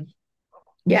 Um,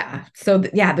 yeah. So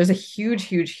yeah, there's a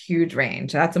huge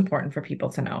range. That's important for people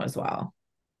to know as well.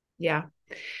 Yeah.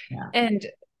 Yeah. And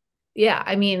yeah,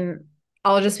 I mean,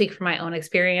 I'll just speak from my own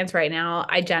experience right now.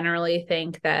 I generally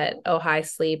think that Ojai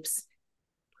sleeps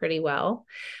pretty well.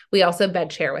 We also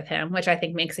bed share with him, which I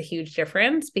think makes a huge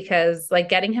difference because like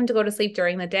getting him to go to sleep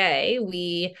during the day,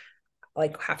 we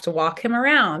like have to walk him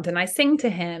around and I sing to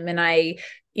him and I,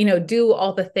 do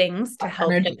all the things to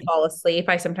help him Energy. fall asleep.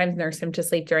 I sometimes nurse him to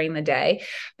sleep during the day,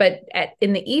 but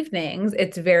in the evenings,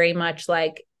 it's very much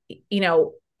like,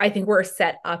 I think we're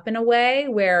set up in a way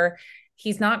where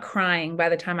he's not crying by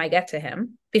the time I get to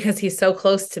him because he's so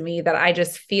close to me that I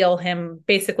just feel him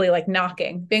basically like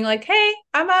knocking, being like, hey,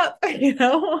 I'm up, he's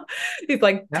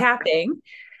like Yep. tapping.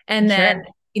 And then,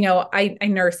 Sure. I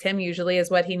nurse him usually is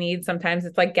what he needs. Sometimes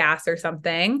it's like gas or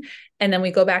something. And then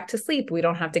we go back to sleep. We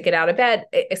don't have to get out of bed.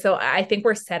 So I think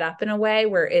we're set up in a way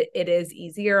where it is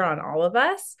easier on all of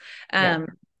us. Yeah.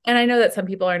 And I know that some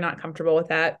people are not comfortable with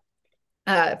that.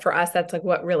 For us, that's like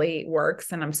what really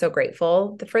works. And I'm so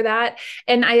grateful for that.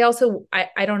 And I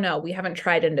don't know, we haven't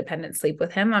tried independent sleep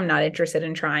with him. I'm not interested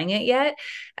in trying it yet.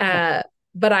 Yeah.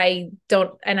 But I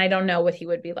don't know what he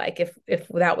would be like if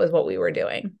that was what we were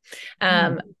doing.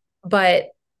 Mm. But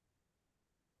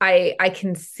I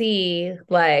can see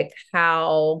like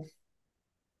how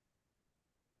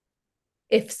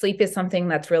if sleep is something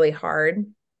that's really hard,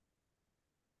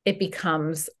 it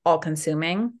becomes all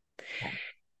consuming. Yeah.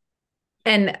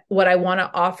 And what I want to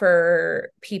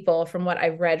offer people from what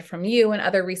I've read from you and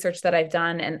other research that I've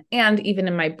done and even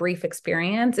in my brief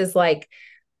experience is like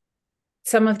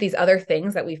some of these other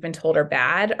things that we've been told are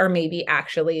bad are maybe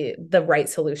actually the right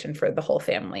solution for the whole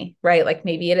family, right? Like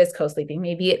maybe it is co-sleeping,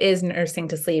 maybe it is nursing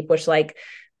to sleep, which like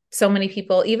so many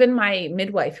people, even my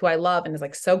midwife, who I love and is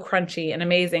like so crunchy and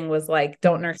amazing, was like,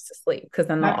 don't nurse to sleep because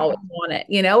then they'll always want it,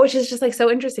 which is just like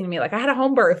so interesting to me. Like I had a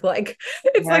home birth, like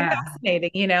it's like Yeah.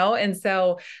 fascinating, And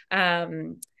so,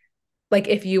 like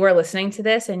if you are listening to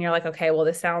this and you're like, okay, well,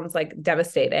 this sounds like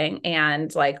devastating.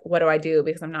 And like, what do I do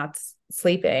because I'm not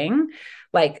sleeping?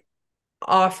 Like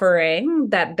offering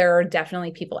that there are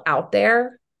definitely people out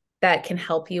there that can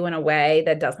help you in a way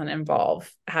that doesn't involve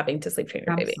having to sleep train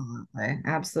your baby. Absolutely.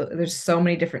 Absolutely. There's so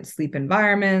many different sleep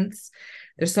environments.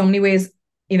 There's so many ways,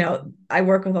 I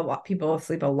work with a lot people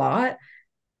sleep a lot.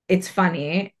 It's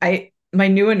funny. My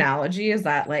new analogy is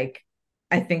that like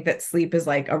I think that sleep is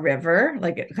like a river,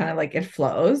 like it kind of like it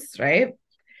flows, right?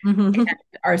 Mm-hmm. And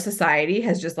our society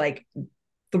has just like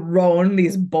thrown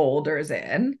these boulders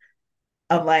in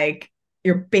of like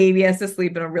your baby has to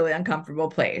sleep in a really uncomfortable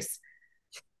place.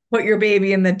 Put your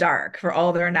baby in the dark for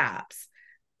all their naps.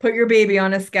 Put your baby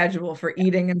on a schedule for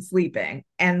eating and sleeping.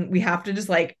 And we have to just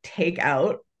like take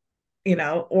out,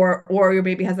 or your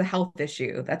baby has a health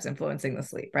issue that's influencing the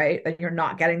sleep, right? That you're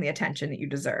not getting the attention that you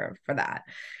deserve for that.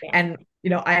 Yeah. And,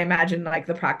 I imagine like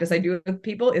the practice I do with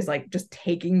people is like just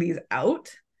taking these out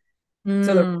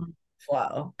so the Mm,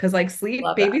 flow. Cause like sleep,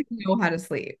 love that. babies know how to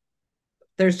sleep.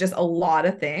 There's just a lot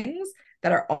of things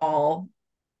that are all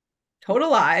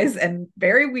total lies and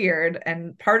very weird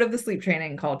and part of the sleep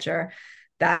training culture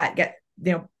that get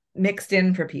mixed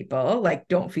in for people, like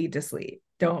don't feed to sleep,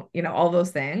 don't, all those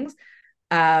things,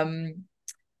 um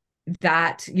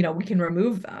that we can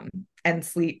remove them and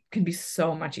sleep can be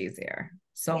so much easier,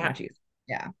 so Yeah. much easier.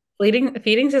 Yeah.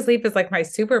 Feeding to sleep is like my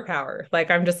superpower. Like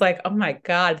I'm just like, oh my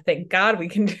God, thank God we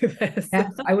can do this.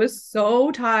 Yes, I was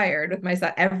so tired with my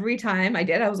son. Every time I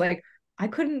did, I was like, I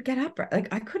couldn't get up.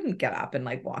 Like I couldn't get up and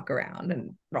like walk around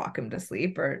and rock him to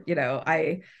sleep, or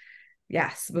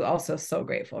yes, was also so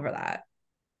grateful for that.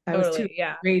 I was too Totally.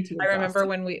 Yeah. way too I remember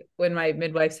exhausted. when my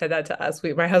midwife said that to us,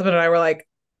 my husband and I were like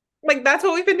that's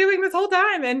what we've been doing this whole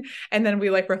time. And then we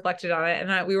like reflected on it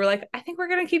and we were like, I think we're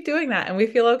going to keep doing that. And we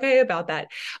feel okay about that.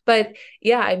 But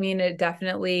yeah, I mean, it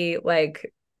definitely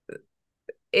like,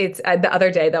 it's the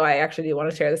other day though, I actually do want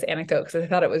to share this anecdote because I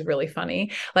thought it was really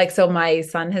funny. Like, so my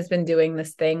son has been doing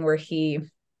this thing where he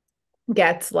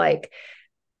gets like,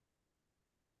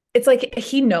 it's like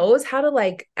he knows how to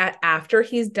like after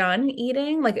he's done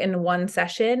eating, like in one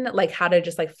session, like how to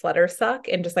just like flutter suck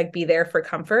and just like be there for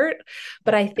comfort.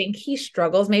 But I think he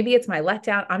struggles, maybe it's my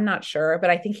letdown, I'm not sure, but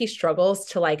I think he struggles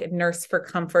to like nurse for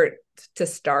comfort to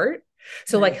start.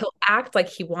 So like Right. he'll act like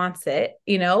he wants it,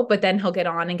 but then he'll get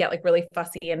on and get like really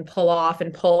fussy and pull off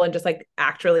and pull and just like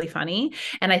act really funny.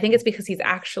 And I think it's because he's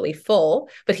actually full,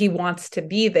 but he wants to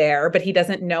be there, but he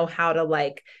doesn't know how to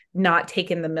like not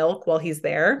take in the milk while he's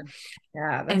there.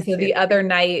 Yeah, And that's so the other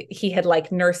night he had like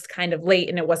nursed kind of late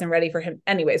and it wasn't ready for him.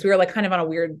 Anyways, we were like kind of on a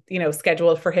weird,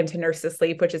 schedule for him to nurse to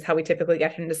sleep, which is how we typically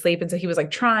get him to sleep. And so he was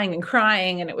like trying and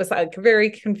crying and it was like very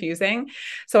confusing.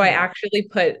 So I yeah. actually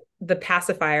put the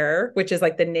pacifier, which is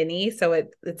like the ninny. So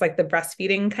it's like the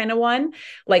breastfeeding kind of one,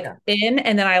 like Yeah. in,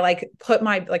 and then I like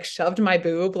shoved my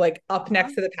boob like up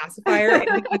next to the pacifier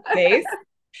into his face.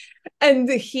 And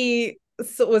he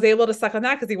was able to suck on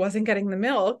that because he wasn't getting the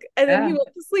milk. And then he Yeah.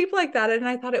 went to sleep like that. And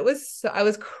I thought it was so, I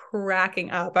was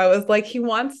cracking up. I was like, he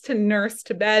wants to nurse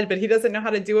to bed, but he doesn't know how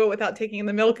to do it without taking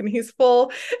the milk and he's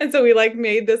full. And so we like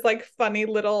made this like funny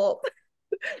little,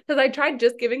 because I tried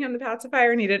just giving him the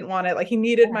pacifier and he didn't want it. Like he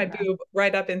needed my boob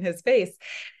right up in his face.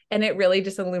 And it really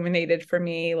just illuminated for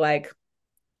me, like,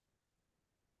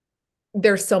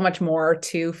 there's so much more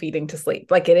to feeding to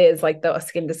sleep. Like it is like the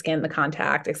skin to skin, the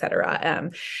contact, et cetera.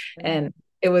 And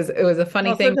it was a funny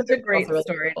Also thing. such But a it was also great really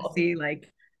story to cool. see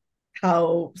like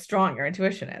how strong your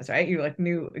intuition is, right? You like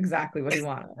knew exactly what he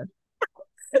wanted.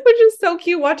 Which is so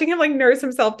cute watching him like nurse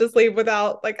himself to sleep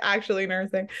without like actually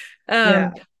nursing.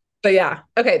 Yeah. But yeah,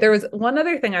 okay. There was one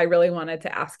other thing I really wanted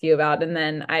to ask you about, and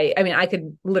then I mean, I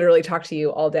could literally talk to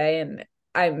you all day, and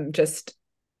I'm just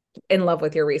in love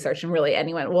with your research. And really,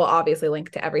 anyone will obviously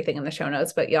link to everything in the show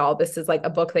notes. But y'all, this is like a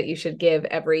book that you should give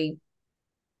every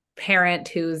parent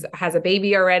who's has a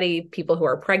baby already, people who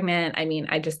are pregnant. I mean,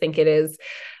 I just think it is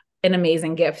an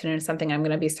amazing gift and it's something I'm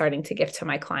going to be starting to give to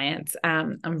my clients.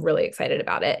 I'm really excited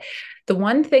about it. The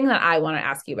one thing that I want to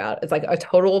ask you about is like a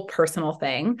total personal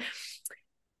thing.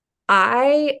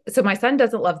 So my son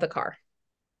doesn't love the car.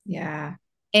 Yeah.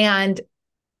 And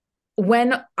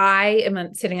when I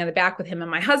am sitting in the back with him and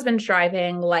my husband's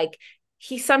driving, like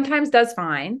he sometimes does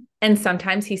fine and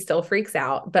sometimes he still freaks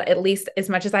out. But at least as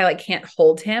much as I like can't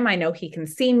hold him, I know he can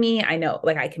see me. I know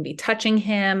like I can be touching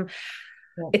him.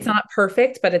 Yeah. It's not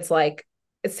perfect, but it's like,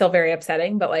 it's still very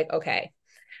upsetting, but like, okay.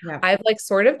 Yeah. I've like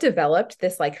sort of developed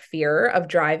this like fear of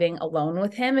driving alone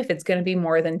with him if it's going to be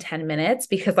more than 10 minutes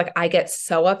because like I get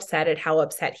so upset at how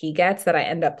upset he gets that I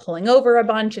end up pulling over a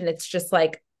bunch and it's just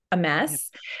like a Yeah. mess.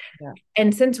 Yeah.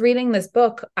 And since reading this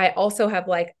book, I also have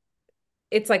like,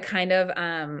 it's like kind of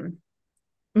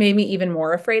made me even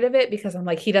more afraid of it because I'm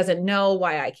like, he doesn't know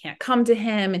why I can't come to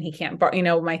him and he can't,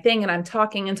 my thing. And I'm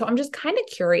talking. And so I'm just kind of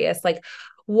curious, like,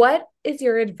 what is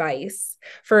your advice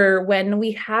for when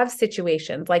we have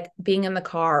situations like being in the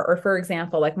car, or for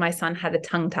example, like my son had a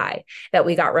tongue tie that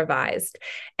we got revised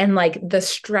and like the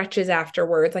stretches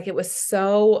afterwards, like it was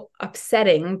so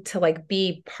upsetting to like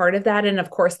be part of that. And of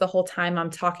course, the whole time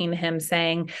I'm talking to him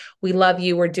saying, we love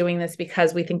you. We're doing this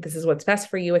because we think this is what's best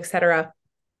for you, et cetera.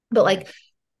 But Yeah. like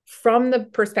from the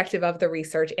perspective of the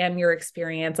research and your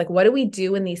experience, like what do we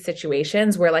do in these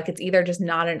situations where like it's either just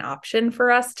not an option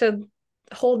for us to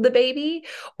hold the baby,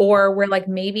 or where like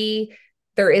maybe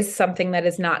there is something that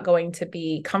is not going to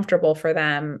be comfortable for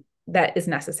them that is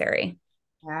necessary?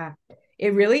 Yeah.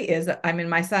 It really is. I mean,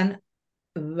 my son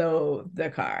loathed the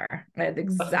car. I had the Ugh.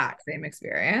 exact same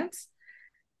experience.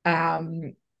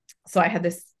 Um, so I had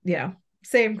this,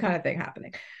 same kind of thing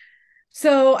happening.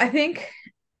 So I think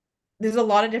there's a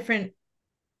lot of different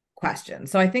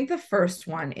questions. So I think the first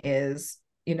one is,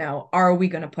 are we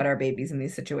going to put our babies in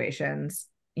these situations?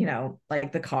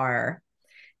 Like the car,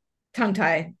 tongue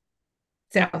tie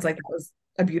sounds like that was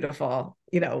a beautiful,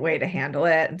 way to handle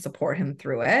it and support him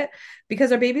through it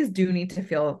because our babies do need to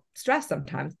feel stressed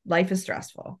sometimes. Life is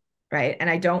stressful, right? And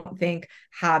I don't think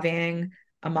having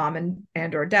a mom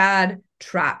and or dad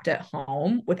trapped at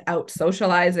home without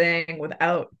socializing,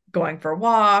 without going for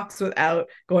walks, without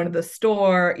going to the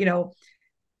store,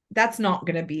 that's not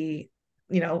going to be,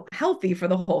 healthy for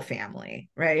the whole family,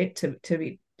 right? To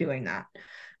be doing that.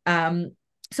 Um,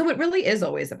 so it really is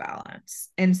always a balance.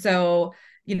 And so,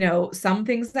 some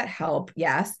things that help,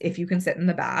 yes, if you can sit in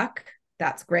the back,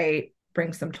 that's great.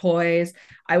 Bring some toys.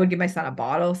 I would give my son a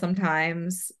bottle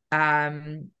sometimes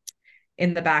in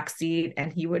the back seat,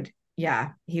 and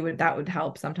that would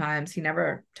help sometimes. He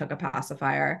never took a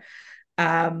pacifier.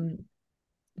 Um,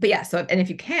 but yeah, so and if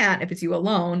you can't, if it's you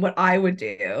alone, what I would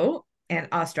do and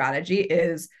a strategy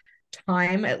is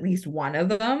time at least one of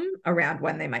them around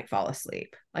when they might fall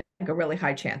asleep, like a really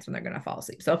high chance when they're going to fall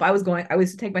asleep. So if I used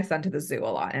to take my son to the zoo a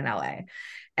lot in LA.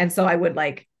 And so I would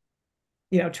like,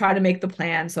 try to make the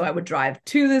plan. So I would drive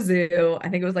to the zoo. I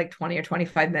think it was like 20 or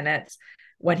 25 minutes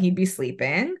when he'd be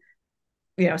sleeping,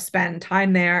 spend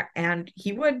time there. And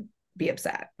he would be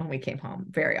upset when we came home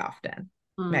very often,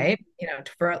 Mm, right?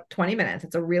 For 20 minutes,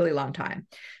 it's a really long time.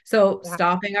 So yeah.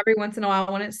 stopping every once in a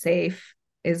while when it's safe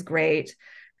is great.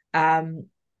 Um,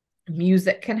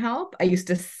 Music can help. I used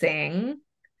to sing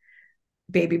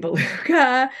Baby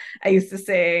Beluga. I used to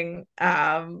sing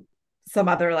some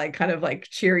other like kind of like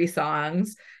cheery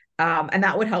songs. And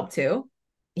that would help too.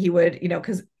 He would,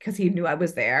 because he knew I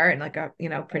was there in like a,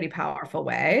 pretty powerful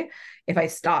way. If I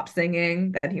stopped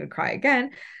singing, then he would cry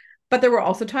again. But there were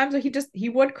also times where he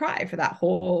would cry for that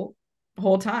whole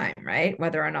time, right?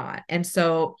 Whether or not. And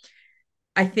so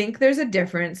I think there's a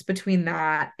difference between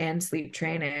that and sleep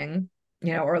training.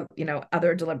 or,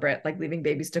 other deliberate, like leaving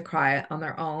babies to cry on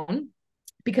their own,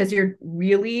 because you're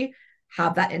really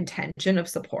have that intention of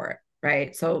support,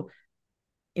 right? So,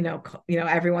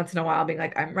 every once in a while being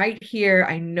like, I'm right here.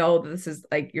 I know that this is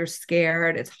like, you're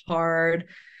scared. It's hard.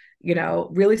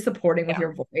 Really supporting with Yeah.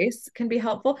 your voice can be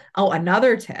helpful. Oh,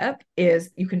 another tip is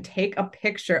you can take a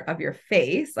picture of your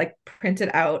face, like print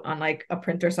it out on like a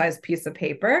printer sized piece of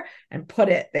paper and put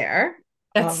it there.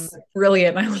 That's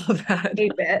brilliant. I love that.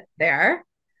 Tape it there.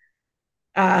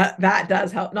 That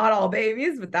does help. Not all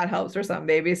babies, but that helps for some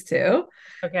babies too.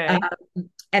 Okay.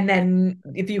 And then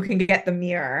if you can get the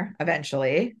mirror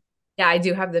eventually, Yeah, I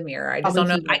do have the mirror. I just probably don't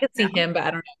know. too I little can see now. him, but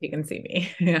I don't know if he can see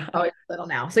me. Yeah. Oh, it's little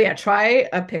now. So yeah, try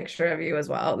a picture of you as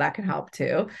well. That can help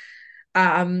too.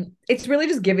 It's really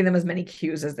just giving them as many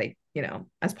cues as they,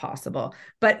 as possible.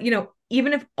 But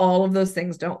even if all of those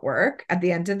things don't work, at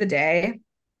the end of the day,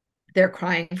 they're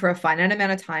crying for a finite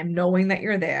amount of time, knowing that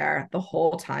you're there the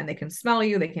whole time. They can smell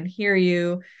you, they can hear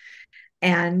you,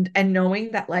 and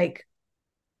knowing that like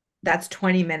that's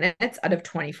 20 minutes out of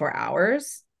 24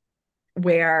 hours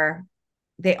where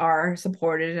they are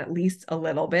supported at least a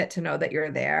little bit to know that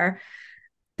you're there.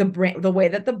 The way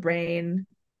that the brain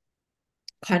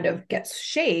kind of gets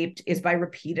shaped is by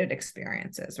repeated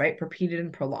experiences, right? Repeated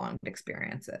and prolonged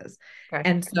experiences. Okay.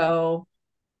 And so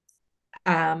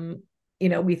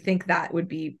we think that would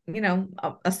be,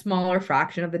 a smaller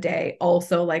fraction of the day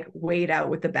also like weighed out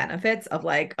with the benefits of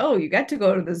like, oh, you get to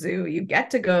go to the zoo, you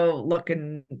get to go look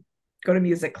and go to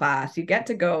music class, you get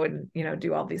to go and,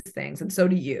 do all these things. And so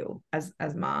do you as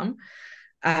mom.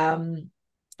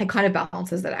 It kind of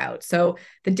balances it out. So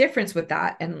the difference with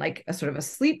that and like a sort of a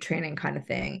sleep training kind of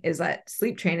thing is that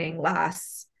sleep training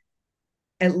lasts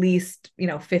at least,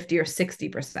 50 or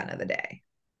 60% of the day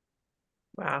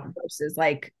Wow. versus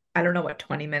like, I don't know what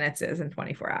 20 minutes is in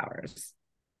 24 hours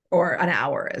or an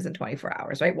hour is in 24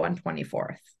 hours, right?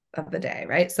 1/24th of the day,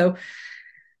 right? So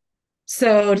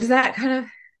does that kind of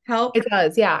help? It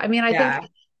does. Yeah. I mean, I think, Yeah.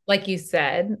 like you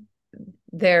said,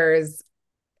 there's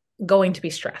going to be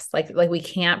stress. Like we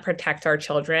can't protect our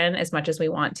children as much as we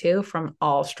want to from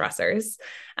all stressors.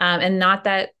 And not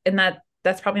that,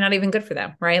 that's probably not even good for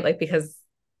them, right? Like, because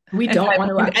We if don't I've want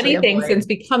to learned actually anything since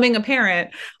avoid. becoming a parent,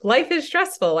 life is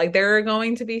stressful. Like there are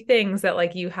going to be things that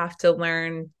like you have to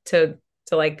learn to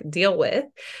like deal with,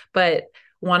 but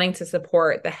wanting to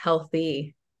support the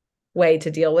healthy way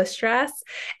to deal with stress.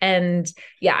 And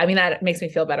yeah, I mean, that makes me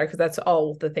feel better because that's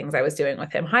all the things I was doing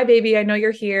with him. Hi, baby, I know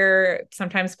you're here.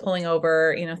 Sometimes pulling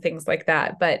over, things like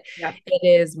that. But Yeah. it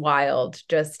is wild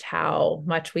just how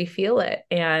much we feel it.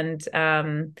 And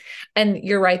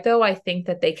you're right, though. I think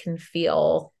that they can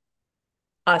feel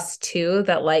us too,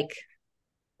 that like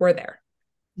we're there.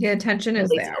 The attention is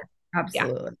Really there. too. Yeah.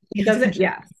 Absolutely. It doesn't,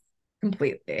 yes,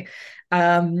 completely.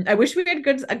 I wish we had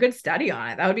a good study on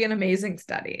it. That would be an amazing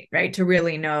study, right? To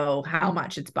really know how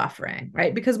much it's buffering,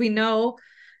 right? Because we know,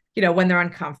 when they're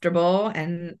uncomfortable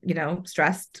and,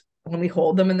 stressed, when we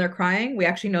hold them and they're crying, we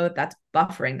actually know that that's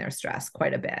buffering their stress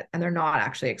quite a bit. And they're not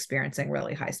actually experiencing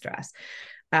really high stress.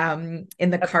 In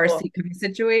the That's car cool. seat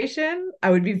situation,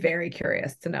 I would be very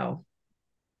curious to know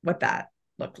what that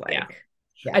looked Yeah. like.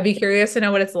 Yeah. I'd be curious to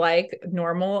know what it's like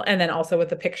normal and then also with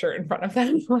the picture in front of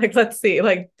them. Like, let's see,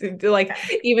 like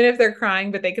even if they're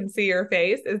crying, but they can see your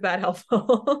face, is that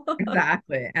helpful?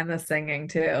 Exactly. And the singing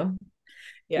too.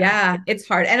 Yeah. Yeah, it's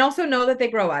hard. And also know that they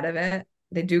grow out of it.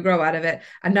 They do grow out of it.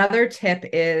 Another tip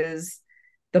is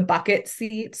the bucket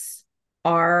seats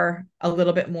are a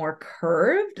little bit more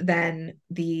curved than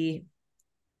the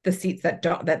seats that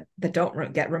don't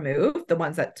get removed, the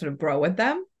ones that sort of grow with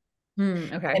them.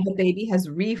 Okay. And the baby has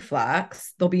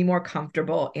reflux, they'll be more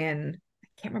comfortable in, I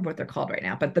can't remember what they're called right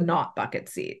now, but the not bucket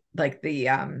seat, like the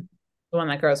The one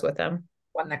that grows with them.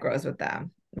 one that grows with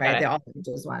them, Got right? it. The all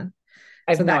ages one.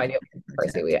 I So have no that can idea. be a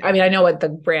First, tip I too. mean, I know what the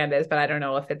brand is, but I don't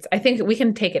know if I think we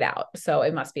can take it out. So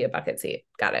it must be a bucket seat.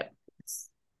 Got it.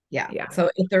 Yeah. Yeah.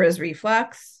 So if there is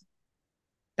reflux,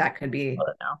 that could I be don't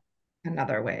know.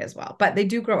 another way as well. But they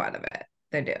do grow out of it.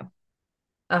 They do.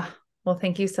 Uh, well,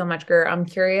 thank you so much, Greer. I'm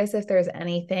curious if there's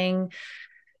anything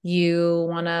you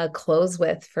want to close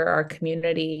with for our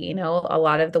community. A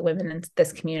lot of the women in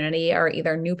this community are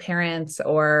either new parents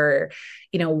or,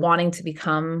 wanting to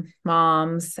become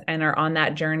moms and are on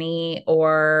that journey,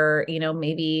 or,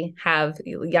 maybe have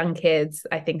young kids.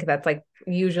 I think that's like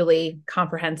usually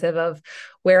comprehensive of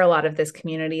where a lot of this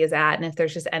community is at. And if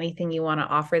there's just anything you want to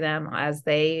offer them as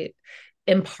they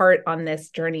impart on this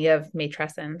journey of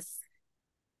matrescence.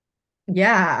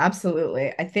 Yeah,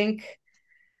 absolutely. I think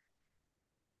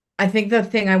the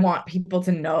thing I want people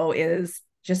to know is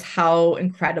just how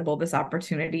incredible this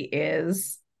opportunity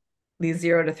is these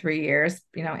 0 to 3 years,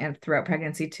 and throughout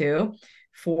pregnancy too,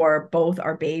 for both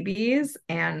our babies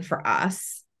and for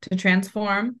us to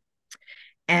transform.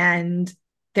 And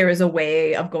there is a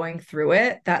way of going through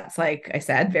it that's, like I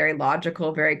said, very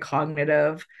logical, very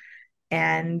cognitive,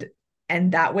 and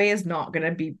that way is not going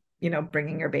to be,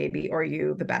 bringing your baby or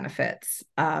you the benefits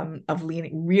of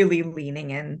really leaning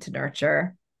into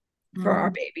nurture for our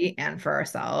baby and for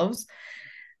ourselves.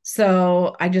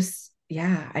 So I just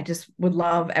would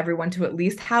love everyone to at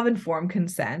least have informed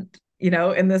consent,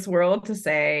 in this world, to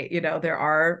say, there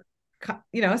are,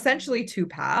 essentially two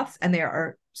paths, and they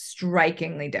are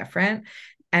strikingly different.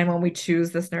 And when we choose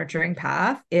this nurturing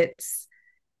path, it's,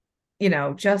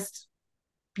 just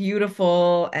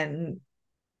beautiful and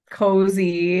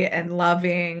cozy and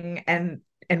loving and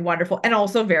wonderful, and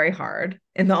also very hard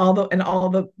in all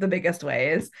the biggest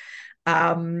ways.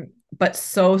 But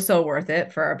so worth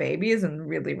it for our babies, and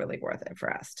really, really worth it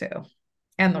for us too.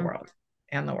 And the world.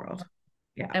 And the world.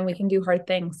 Yeah. And we can do hard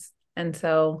things. And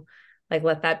so, like,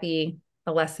 let that be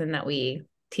a lesson that we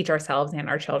teach ourselves and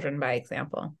our children by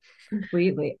example.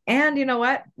 Completely. And you know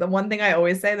what? The one thing I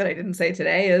always say that I didn't say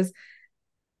today is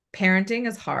parenting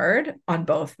is hard on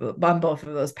both of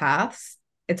those paths.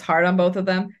 It's hard on both of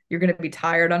them. You're going to be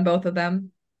tired on both of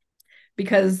them,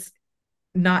 because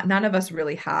none of us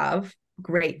really have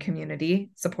great community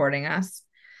supporting us.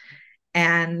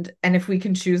 And if we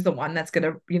can choose the one that's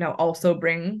going to, also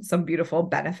bring some beautiful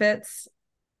benefits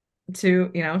to,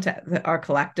 to our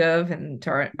collective and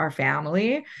to our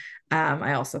family,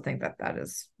 I also think that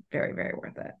is very, very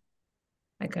worth it.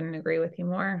 I couldn't agree with you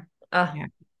more. Yeah.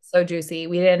 So juicy.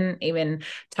 We didn't even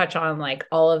touch on like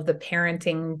all of the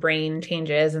parenting brain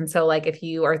changes. And so, like, if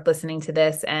you are listening to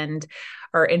this and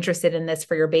are interested in this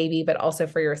for your baby, but also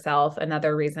for yourself,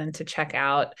 another reason to check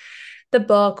out the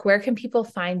book. Where can people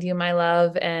find you, my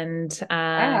love? And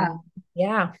any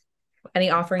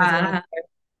offerings you want to share?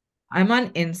 I'm on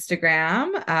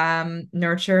Instagram,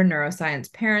 Nurture Neuroscience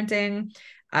Parenting.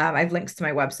 I have links to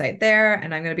my website there,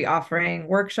 and I'm going to be offering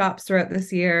workshops throughout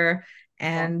this year,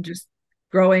 and just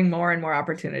growing more and more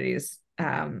opportunities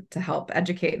to help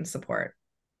educate and support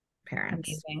parents.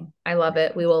 Amazing. I love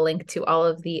it. We will link to all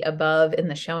of the above in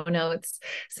the show notes.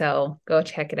 So go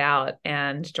check it out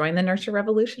and join the Nurture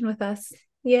Revolution with us.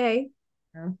 Yay.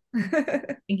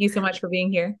 Thank you so much for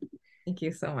being here. Thank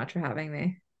you so much for having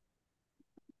me.